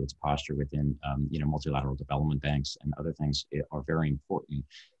and also its posture within multilateral development banks and other things are very important.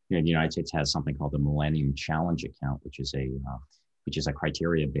 The United States has something called the Millennium Challenge Account, which is a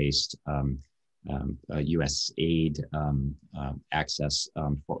criteria-based U.S. aid access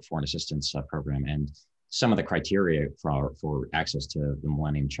for foreign assistance program. And some of the criteria for access to the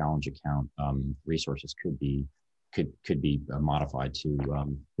Millennium Challenge Account resources could be modified to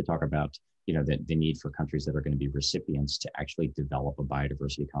talk about the need for countries that are going to be recipients to actually develop a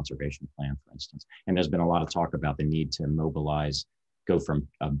biodiversity conservation plan, for instance. And there's been a lot of talk about the need to go from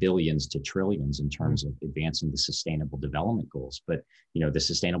billions to trillions in terms of advancing the sustainable development goals. But the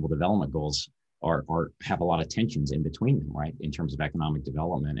sustainable development goals have a lot of tensions in between them, right? In terms of economic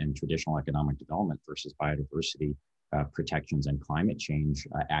development and traditional economic development versus biodiversity protections and climate change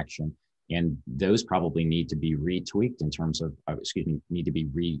action. And those probably need to be retweaked in terms of, need to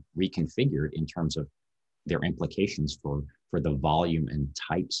be reconfigured in terms of their implications for the volume and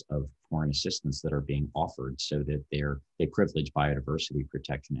types of foreign assistance that are being offered, so that they privilege biodiversity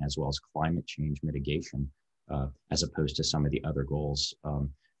protection as well as climate change mitigation, as opposed to some of the other goals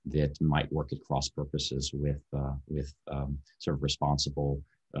that might work at cross purposes with sort of responsible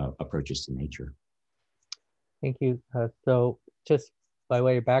approaches to nature. Thank you. So just by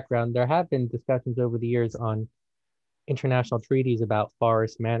way of background, there have been discussions over the years on international treaties about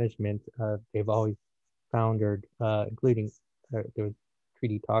forest management. They've always foundered, including there was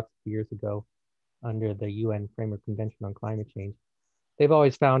treaty talks a few years ago under the UN Framework Convention on Climate Change. They've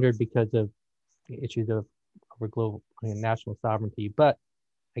always foundered because of issues of over global national sovereignty, but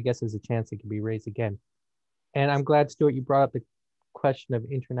I guess there's a chance it can be raised again. And I'm glad, Stewart, you brought up the question of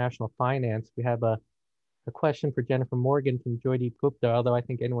international finance. We have a question for Jennifer Morgan from Joydeep Gupta, although I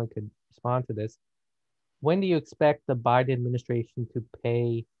think anyone could respond to this. When do you expect the Biden administration to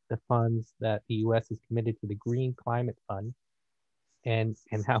pay the funds that the U.S. has committed to the Green Climate Fund, and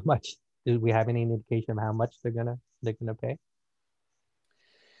how much? Do we have any indication of how much they're gonna pay?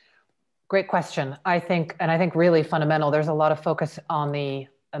 Great question. I think really fundamental. There's a lot of focus on the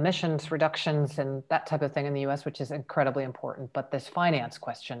emissions reductions and that type of thing in the US, which is incredibly important, but this finance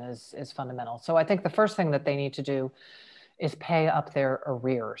question is fundamental. So I think the first thing that they need to do is pay up their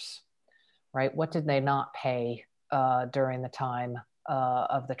arrears, right? What did they not pay during the time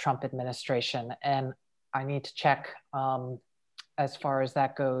of the Trump administration? And I need to check as far as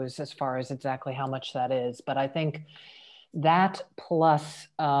that goes, as far as exactly how much that is. But I think that plus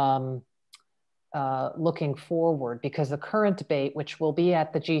looking forward, because the current debate, which will be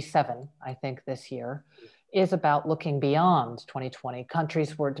at the G7, I think this year, is about looking beyond 2020.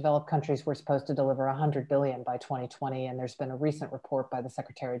 Developed countries were supposed to deliver 100 billion by 2020. And there's been a recent report by the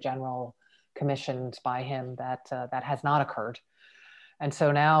Secretary General commissioned by him that that has not occurred. And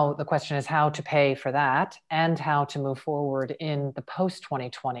so now the question is how to pay for that and how to move forward in the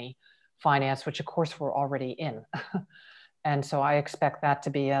post-2020 finance, which of course we're already in. And so I expect that to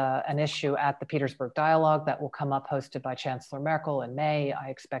be an issue at the Petersburg Dialogue that will come up, hosted by Chancellor Merkel in May. I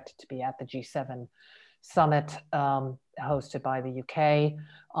expect it to be at the G7 summit hosted by the UK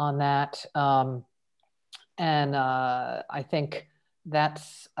on that. And I think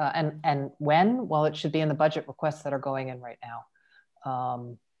that's, and when? Well, it should be in the budget requests that are going in right now.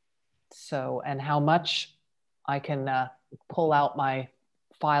 And how much I can pull out my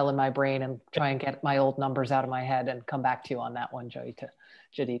file in my brain and try and get my old numbers out of my head and come back to you on that one,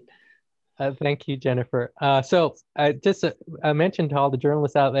 Jadid. Thank you, Jennifer. I mentioned to all the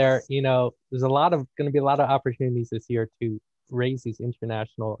journalists out there, there's going to be a lot of opportunities this year to raise these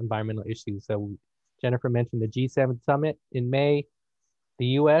international environmental issues. So Jennifer mentioned the G7 summit in May. The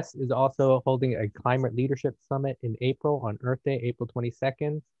US is also holding a climate leadership summit in April on Earth Day, April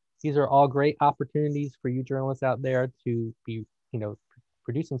 22nd. These are all great opportunities for you journalists out there to be,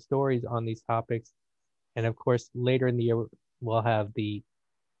 producing stories on these topics. And of course, later in the year, we'll have the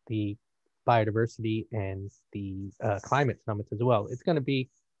biodiversity and the climate summits as well. It's going to be,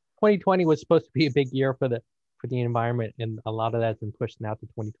 2020 was supposed to be a big year for the environment, and a lot of that's been pushed now to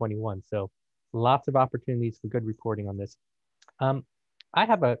 2021. So lots of opportunities for good reporting on this. I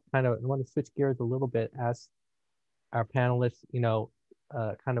want to switch gears a little bit, ask our panelists,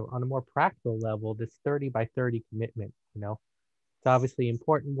 kind of on a more practical level, this 30 by 30 commitment, it's obviously an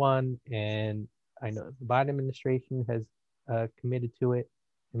important one. And I know the Biden administration has committed to it.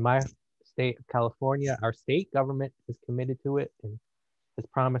 In my state of California, our state government is committed to it and has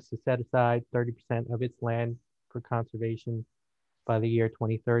promised to set aside 30% of its land for conservation by the year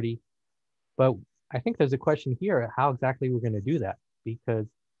 2030. But I think there's a question here, how exactly we're going to do that, because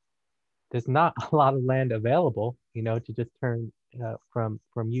there's not a lot of land available, to just turn from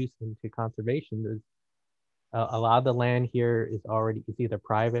use into conservation. There's a lot of the land here is either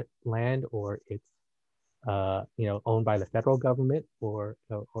private land, or it's owned by the federal government, or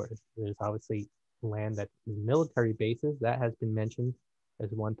there's obviously land that is military bases that has been mentioned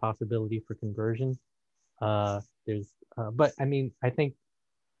as one possibility for conversion. But I mean, I think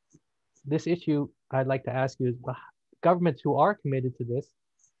this issue I'd like to ask you is, governments who are committed to this,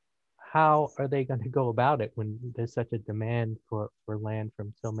 how are they going to go about it when there's such a demand for land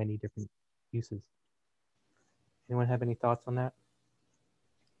from so many different uses? Anyone have any thoughts on that?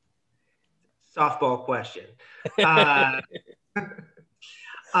 Softball question. I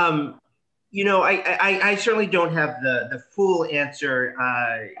certainly don't have the full answer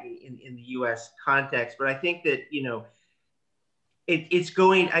in the U.S. context, but I think that it's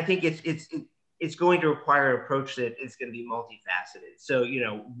going to require an approach that is going to be multifaceted. So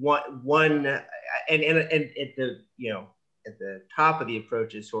one and at the top of the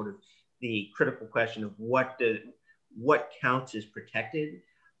approach is sort of the critical question of what counts as protected.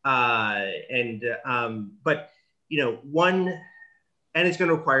 But it's going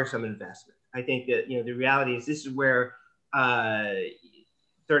to require some investment. I think that the reality is this is where 30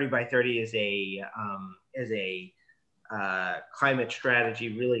 by 30 is a climate strategy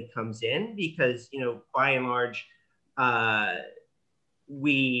really comes in, because by and large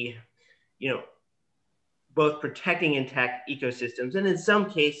we both protecting intact ecosystems and in some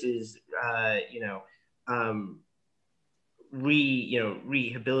cases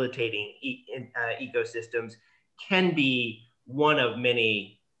rehabilitating ecosystems can be one of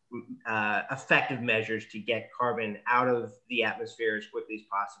many effective measures to get carbon out of the atmosphere as quickly as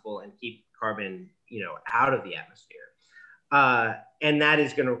possible and keep carbon out of the atmosphere. And that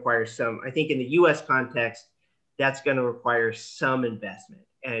is going to require I think in the US context, that's going to require some investment,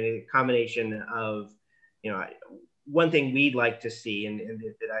 and a combination of, one thing we'd like to see, and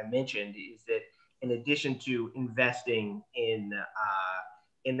that I mentioned, is that in addition to investing in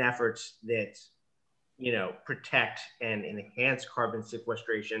efforts that, protect and enhance carbon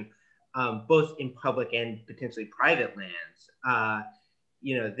sequestration, both in public and potentially private lands,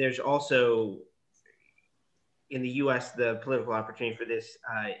 there's also, in the US, the political opportunity for this,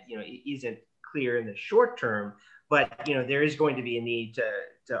 isn't clear in the short term, but there is going to be a need to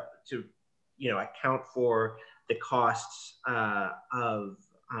account for the costs of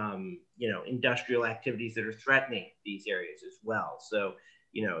industrial activities that are threatening these areas as well. So,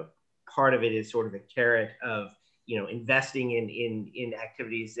 part of it is sort of a carrot of, investing in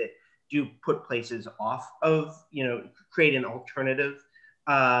activities that do put places off of, create an alternative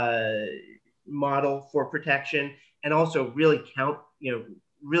model for protection, and also really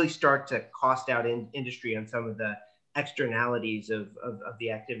really start to cost out industry on some of the externalities of the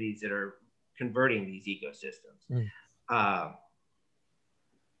activities that are converting these ecosystems.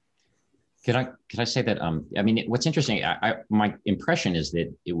 Could I say that, I mean, what's interesting, my impression is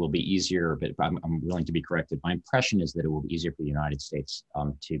that it will be easier, but I'm willing to be corrected. My impression is that it will be easier for the United States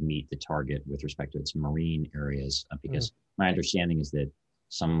to meet the target with respect to its marine areas, because my understanding is that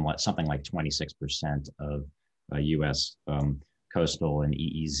something like 26% of US coastal and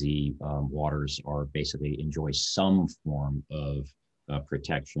EEZ waters are basically enjoy some form of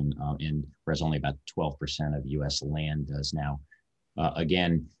protection, and whereas only about 12% of US land does now.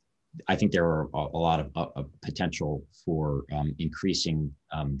 Again, I think there are a lot of potential for increasing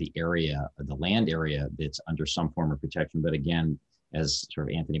the land area that's under some form of protection. But again, as sort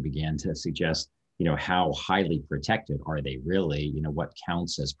of Anthony began to suggest, how highly protected are they really? What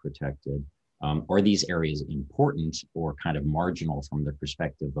counts as protected? Are these areas important or kind of marginal from the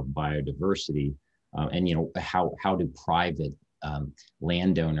perspective of biodiversity? And how do private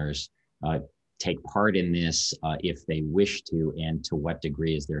landowners take part in this if they wish to, and to what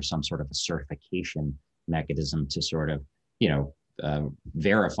degree is there some sort of a certification mechanism to sort of,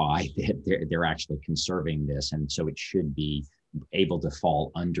 verify that they're actually conserving this, and so it should be able to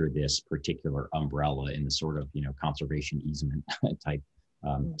fall under this particular umbrella in the sort of conservation easement type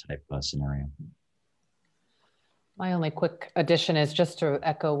scenario. My only quick addition is just to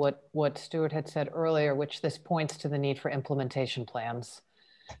echo what Stewart had said earlier, which this points to the need for implementation plans.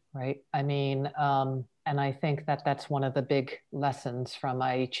 Right. I mean, and I think that that's one of the big lessons from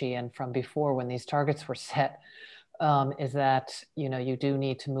Aichi and from before when these targets were set, is that, you do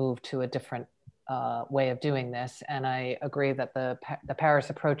need to move to a different way of doing this. And I agree that the Paris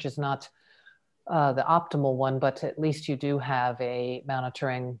approach is not the optimal one, but at least you do have a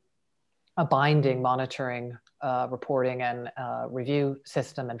binding monitoring, reporting and review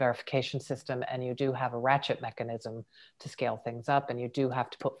system and verification system, and you do have a ratchet mechanism to scale things up, and you do have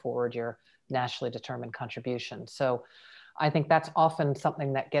to put forward your nationally determined contribution. So I think that's often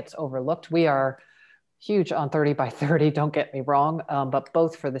something that gets overlooked. We are huge on 30 by 30, don't get me wrong, but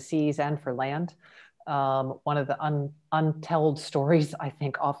both for the seas and for land. One of the untold stories, I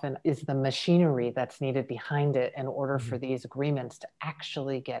think, often is the machinery that's needed behind it in order for these agreements to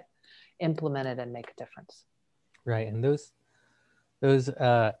actually get implemented and make a difference. Right, and those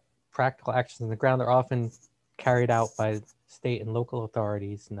practical actions on the ground are often carried out by state and local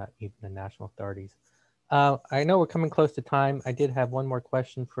authorities, not even the national authorities. I know we're coming close to time. I did have one more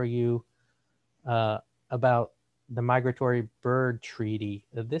question for you about the Migratory Bird Treaty.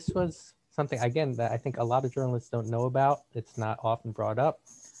 This was something, again, that I think a lot of journalists don't know about. It's not often brought up.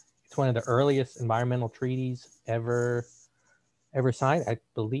 It's one of the earliest environmental treaties ever signed, I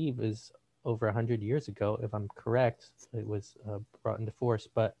believe, is over 100 years ago, if I'm correct. It was brought into force,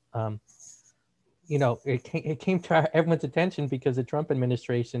 but it came to everyone's attention because the Trump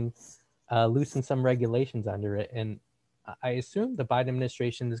administration loosened some regulations under it, and I assume the Biden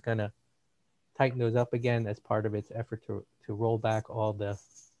administration is going to tighten those up again as part of its effort to roll back all the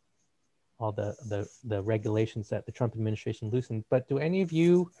regulations that the Trump administration loosened. But do any of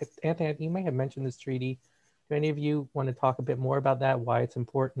you, Anthony, you may have mentioned this treaty. Do any of you want to talk a bit more about that, why it's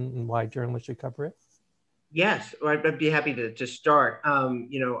important and why journalists should cover it? Yes, I'd be happy to start.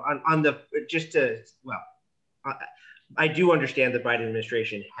 I do understand the Biden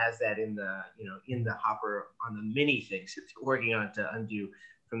administration has that in the hopper on the many things it's working on to undo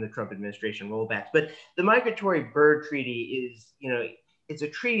from the Trump administration rollbacks. But the Migratory Bird Treaty is, it's a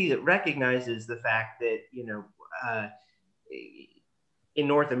treaty that recognizes the fact that, in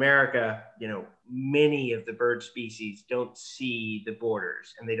North America, many of the bird species don't see the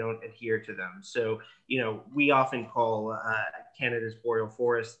borders and they don't adhere to them. So, we often call Canada's boreal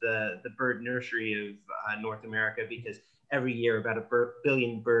forest the bird nursery of North America, because every year about a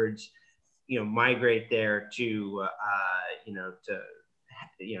billion birds, migrate there to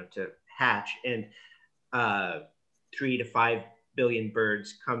hatch, and 3 to 5 billion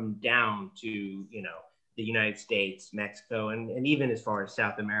birds come down to, the United States, Mexico, and even as far as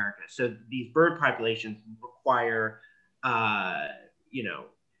South America. So these bird populations require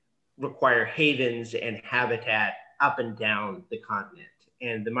havens and habitat up and down the continent.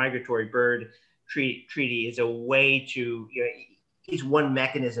 And the Migratory Bird Treaty is a way to, is one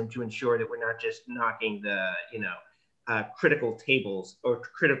mechanism to ensure that we're not just knocking the, critical tables or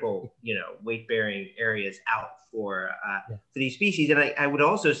critical, weight-bearing areas out for these species. And I would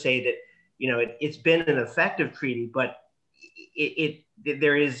also say that, it's been an effective treaty, but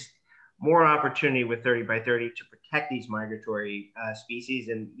there is more opportunity with 30 by 30 to protect these migratory species.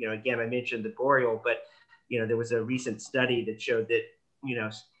 And, again, I mentioned the boreal, but, there was a recent study that showed that,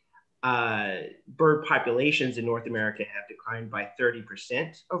 bird populations in North America have declined by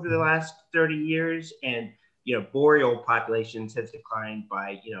 30% over the last 30 years. And, boreal populations have declined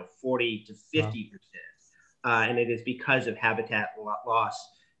by, 40 to 50%. Wow. And it is because of habitat loss,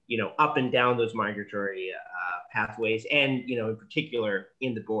 up and down those migratory pathways, and, in particular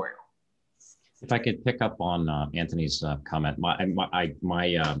in the boreal. If I could pick up on Anthony's comment, my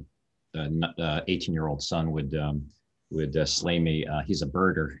 18-year-old son would slay me. He's a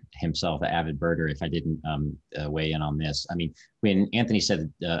birder himself, an avid birder, if I didn't weigh in on this. I mean, when Anthony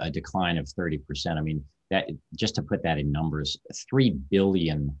said a decline of 30%, I mean, that, just to put that in numbers, 3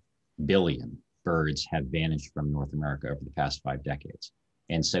 billion birds have vanished from North America over the past 5 decades.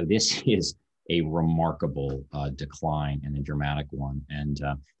 And so this is a remarkable decline and a dramatic one. And there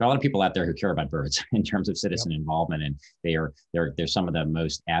are a lot of people out there who care about birds in terms of citizen involvement, and they're some of the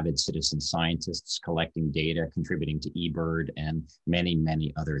most avid citizen scientists collecting data, contributing to eBird and many,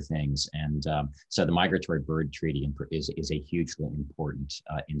 many other things. And so the Migratory Bird Treaty is a hugely important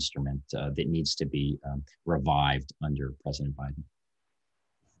instrument that needs to be revived under President Biden.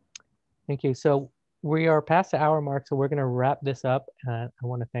 Thank you. So we are past the hour mark, so we're going to wrap this up. I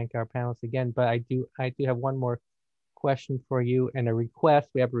want to thank our panelists again, but I do have one more question for you and a request.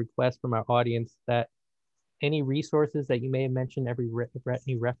 We have a request from our audience that any resources that you may have mentioned,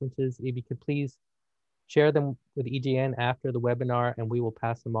 any references, if you could please share them with EGN after the webinar, and we will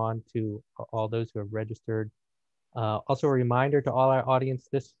pass them on to all those who have registered. Also, a reminder to all our audience,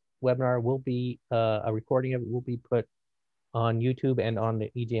 this webinar will be, a recording of it will be put on YouTube and on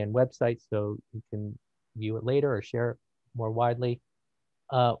the EGN website, so you can view it later or share it more widely.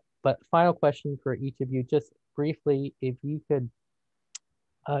 But final question for each of you, just briefly, if you could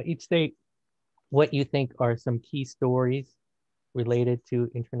each state what you think are some key stories related to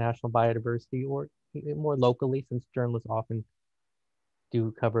international biodiversity, or more locally, since journalists often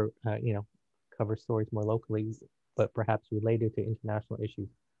do cover, cover stories more locally, but perhaps related to international issues.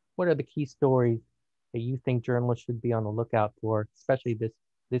 What are the key stories that you think journalists should be on the lookout for, especially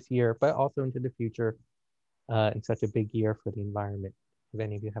this year, but also into the future, in such a big year for the environment? If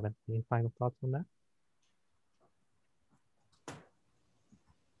any of you have any final thoughts on that?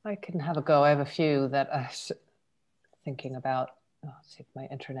 I can have a go. I have a few that I'm thinking about. Oh, let's see if my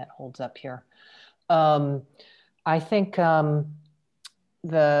internet holds up here. I think the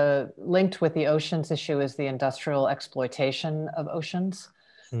linked with the oceans issue is the industrial exploitation of oceans.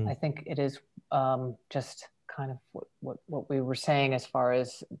 I think it is just kind of what we were saying, as far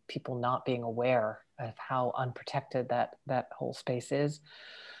as people not being aware of how unprotected that whole space is.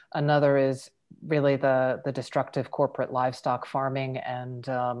 Another is really the destructive corporate livestock farming, and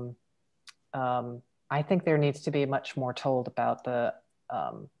I think there needs to be much more told about the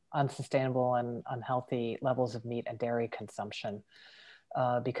unsustainable and unhealthy levels of meat and dairy consumption.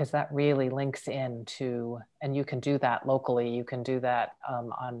 Because that really links into, and you can do that locally, you can do that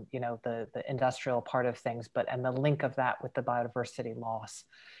on the industrial part of things, and the link of that with the biodiversity loss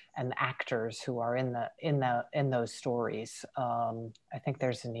and actors who are in those stories. I think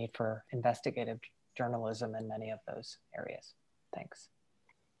there's a need for investigative journalism in many of those areas. Thanks.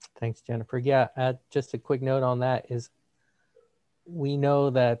 Thanks, Jennifer. Yeah, just a quick note on that is, we know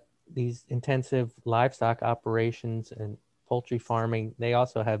that these intensive livestock operations and poultry farming, they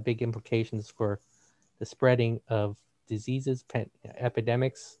also have big implications for the spreading of diseases,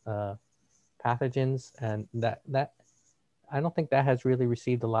 epidemics, pathogens, and that I don't think that has really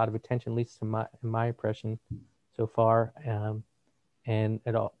received a lot of attention, at least in my impression so far. And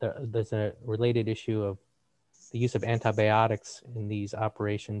there's a related issue of the use of antibiotics in these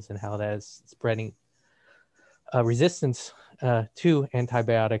operations and how that is spreading resistance to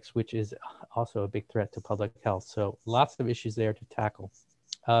antibiotics, which is also a big threat to public health. So lots of issues there to tackle.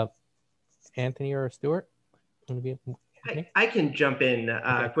 Anthony or Stewart? I can jump in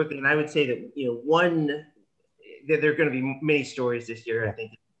quickly, and I would say that there are going to be many stories this year. I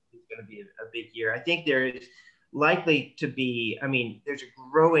think it's going to be a big year. I think there is likely to be, there's a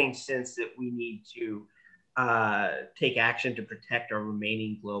growing sense that we need to take action to protect our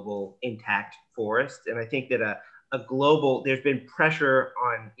remaining global intact forests. And I think that there's been pressure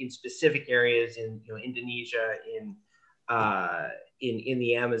in specific areas in Indonesia, in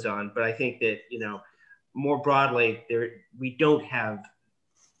the Amazon, but I think that more broadly, we don't have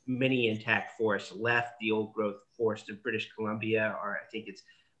many intact forests left. The old growth forest of British Columbia, or I think it's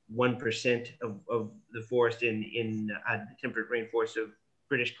 1% of the forest in the temperate rainforest of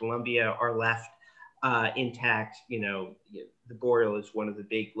British Columbia are left intact. The boreal is one of the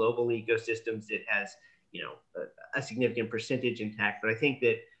big global ecosystems that has, a significant percentage intact. But I think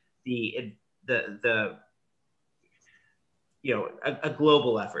that a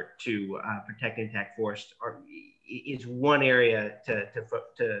global effort to protect intact forests is one area that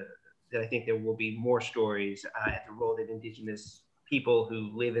I think there will be more stories at the role that Indigenous people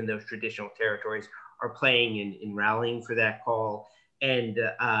who live in those traditional territories are playing in rallying for that call, and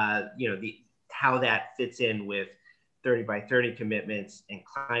how that fits in with 30 by 30 commitments and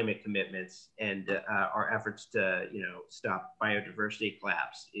climate commitments, and our efforts to stop biodiversity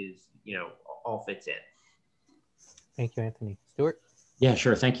collapse is all fits in. Thank you, Anthony. Stewart? Yeah,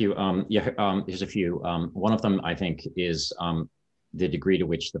 sure. Thank you. There's a few. One of them, I think, is the degree to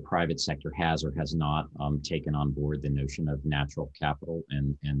which the private sector has or has not taken on board the notion of natural capital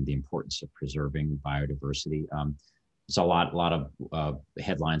and the importance of preserving biodiversity. There's a lot of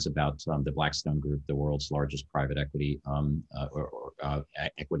headlines about the Blackstone Group, the world's largest private equity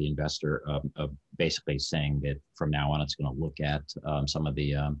equity investor, basically saying that from now on it's going to look at some of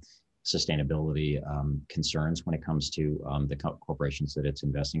the sustainability concerns when it comes to the corporations that it's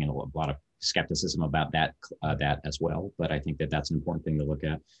investing in. A lot of skepticism about that as well, but I think that that's an important thing to look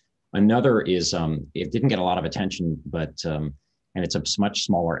at. Another is, it didn't get a lot of attention, but and it's a much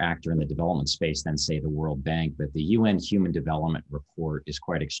smaller actor in the development space than, say, the World Bank, but the UN Human Development Report is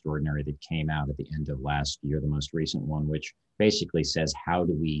quite extraordinary, that came out at the end of last year, the most recent one, which basically says how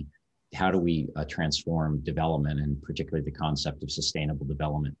do we transform development, and particularly the concept of sustainable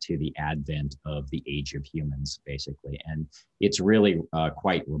development, to the advent of the age of humans, basically. And it's really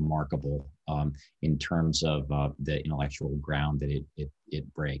quite remarkable in terms of the intellectual ground that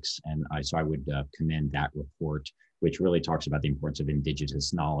it breaks. And so I would commend that report, which really talks about the importance of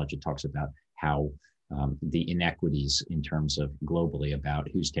indigenous knowledge. It talks about how the inequities in terms of globally about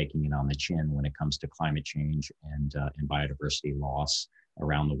who's taking it on the chin when it comes to climate change and biodiversity loss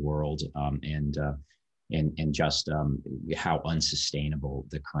around the world, and just how unsustainable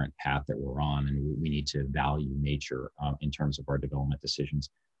the current path that we're on, and we need to value nature in terms of our development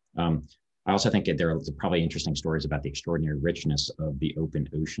decisions. I also think that there are probably interesting stories about the extraordinary richness of the open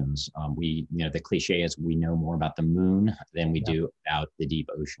oceans. The cliche is we know more about the moon than we do about the deep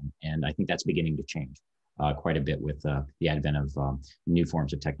ocean, and I think that's beginning to change quite a bit with the advent of new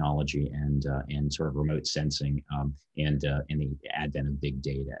forms of technology and sort of remote sensing and the advent of big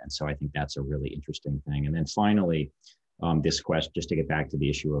data. And so I think that's a really interesting thing. And then finally, this question, just to get back to the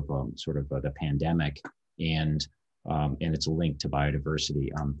issue of the pandemic and its link to biodiversity.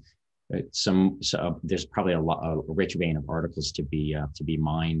 There's probably a rich vein of articles to be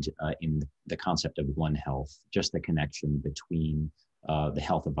mined in the concept of One Health, just the connection between the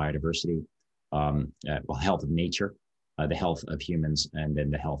health of biodiversity, health of nature, the health of humans, and then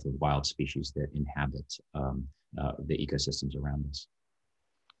the health of wild species that inhabit the ecosystems around us.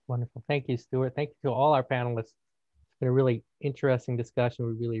 Wonderful. Thank you, Stewart. Thank you to all our panelists. It's been a really interesting discussion.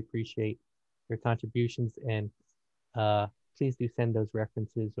 We really appreciate your contributions, and please do send those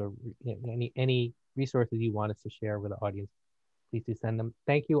references or any resources you want us to share with the audience. Please do send them.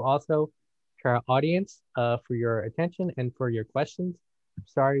 Thank you also to our audience for your attention and for your questions. I'm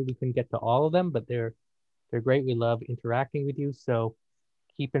sorry we couldn't get to all of them, but they're great. We love interacting with you. So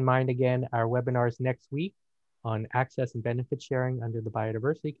keep in mind, again, our webinars next week on access and benefit sharing under the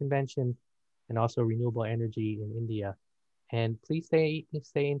Biodiversity Convention, and also renewable energy in India. And please stay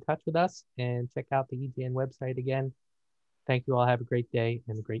in touch with us and check out the EGN website again. Thank you all. Have a great day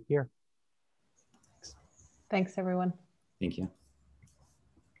and a great year. Thanks, everyone. Thank you.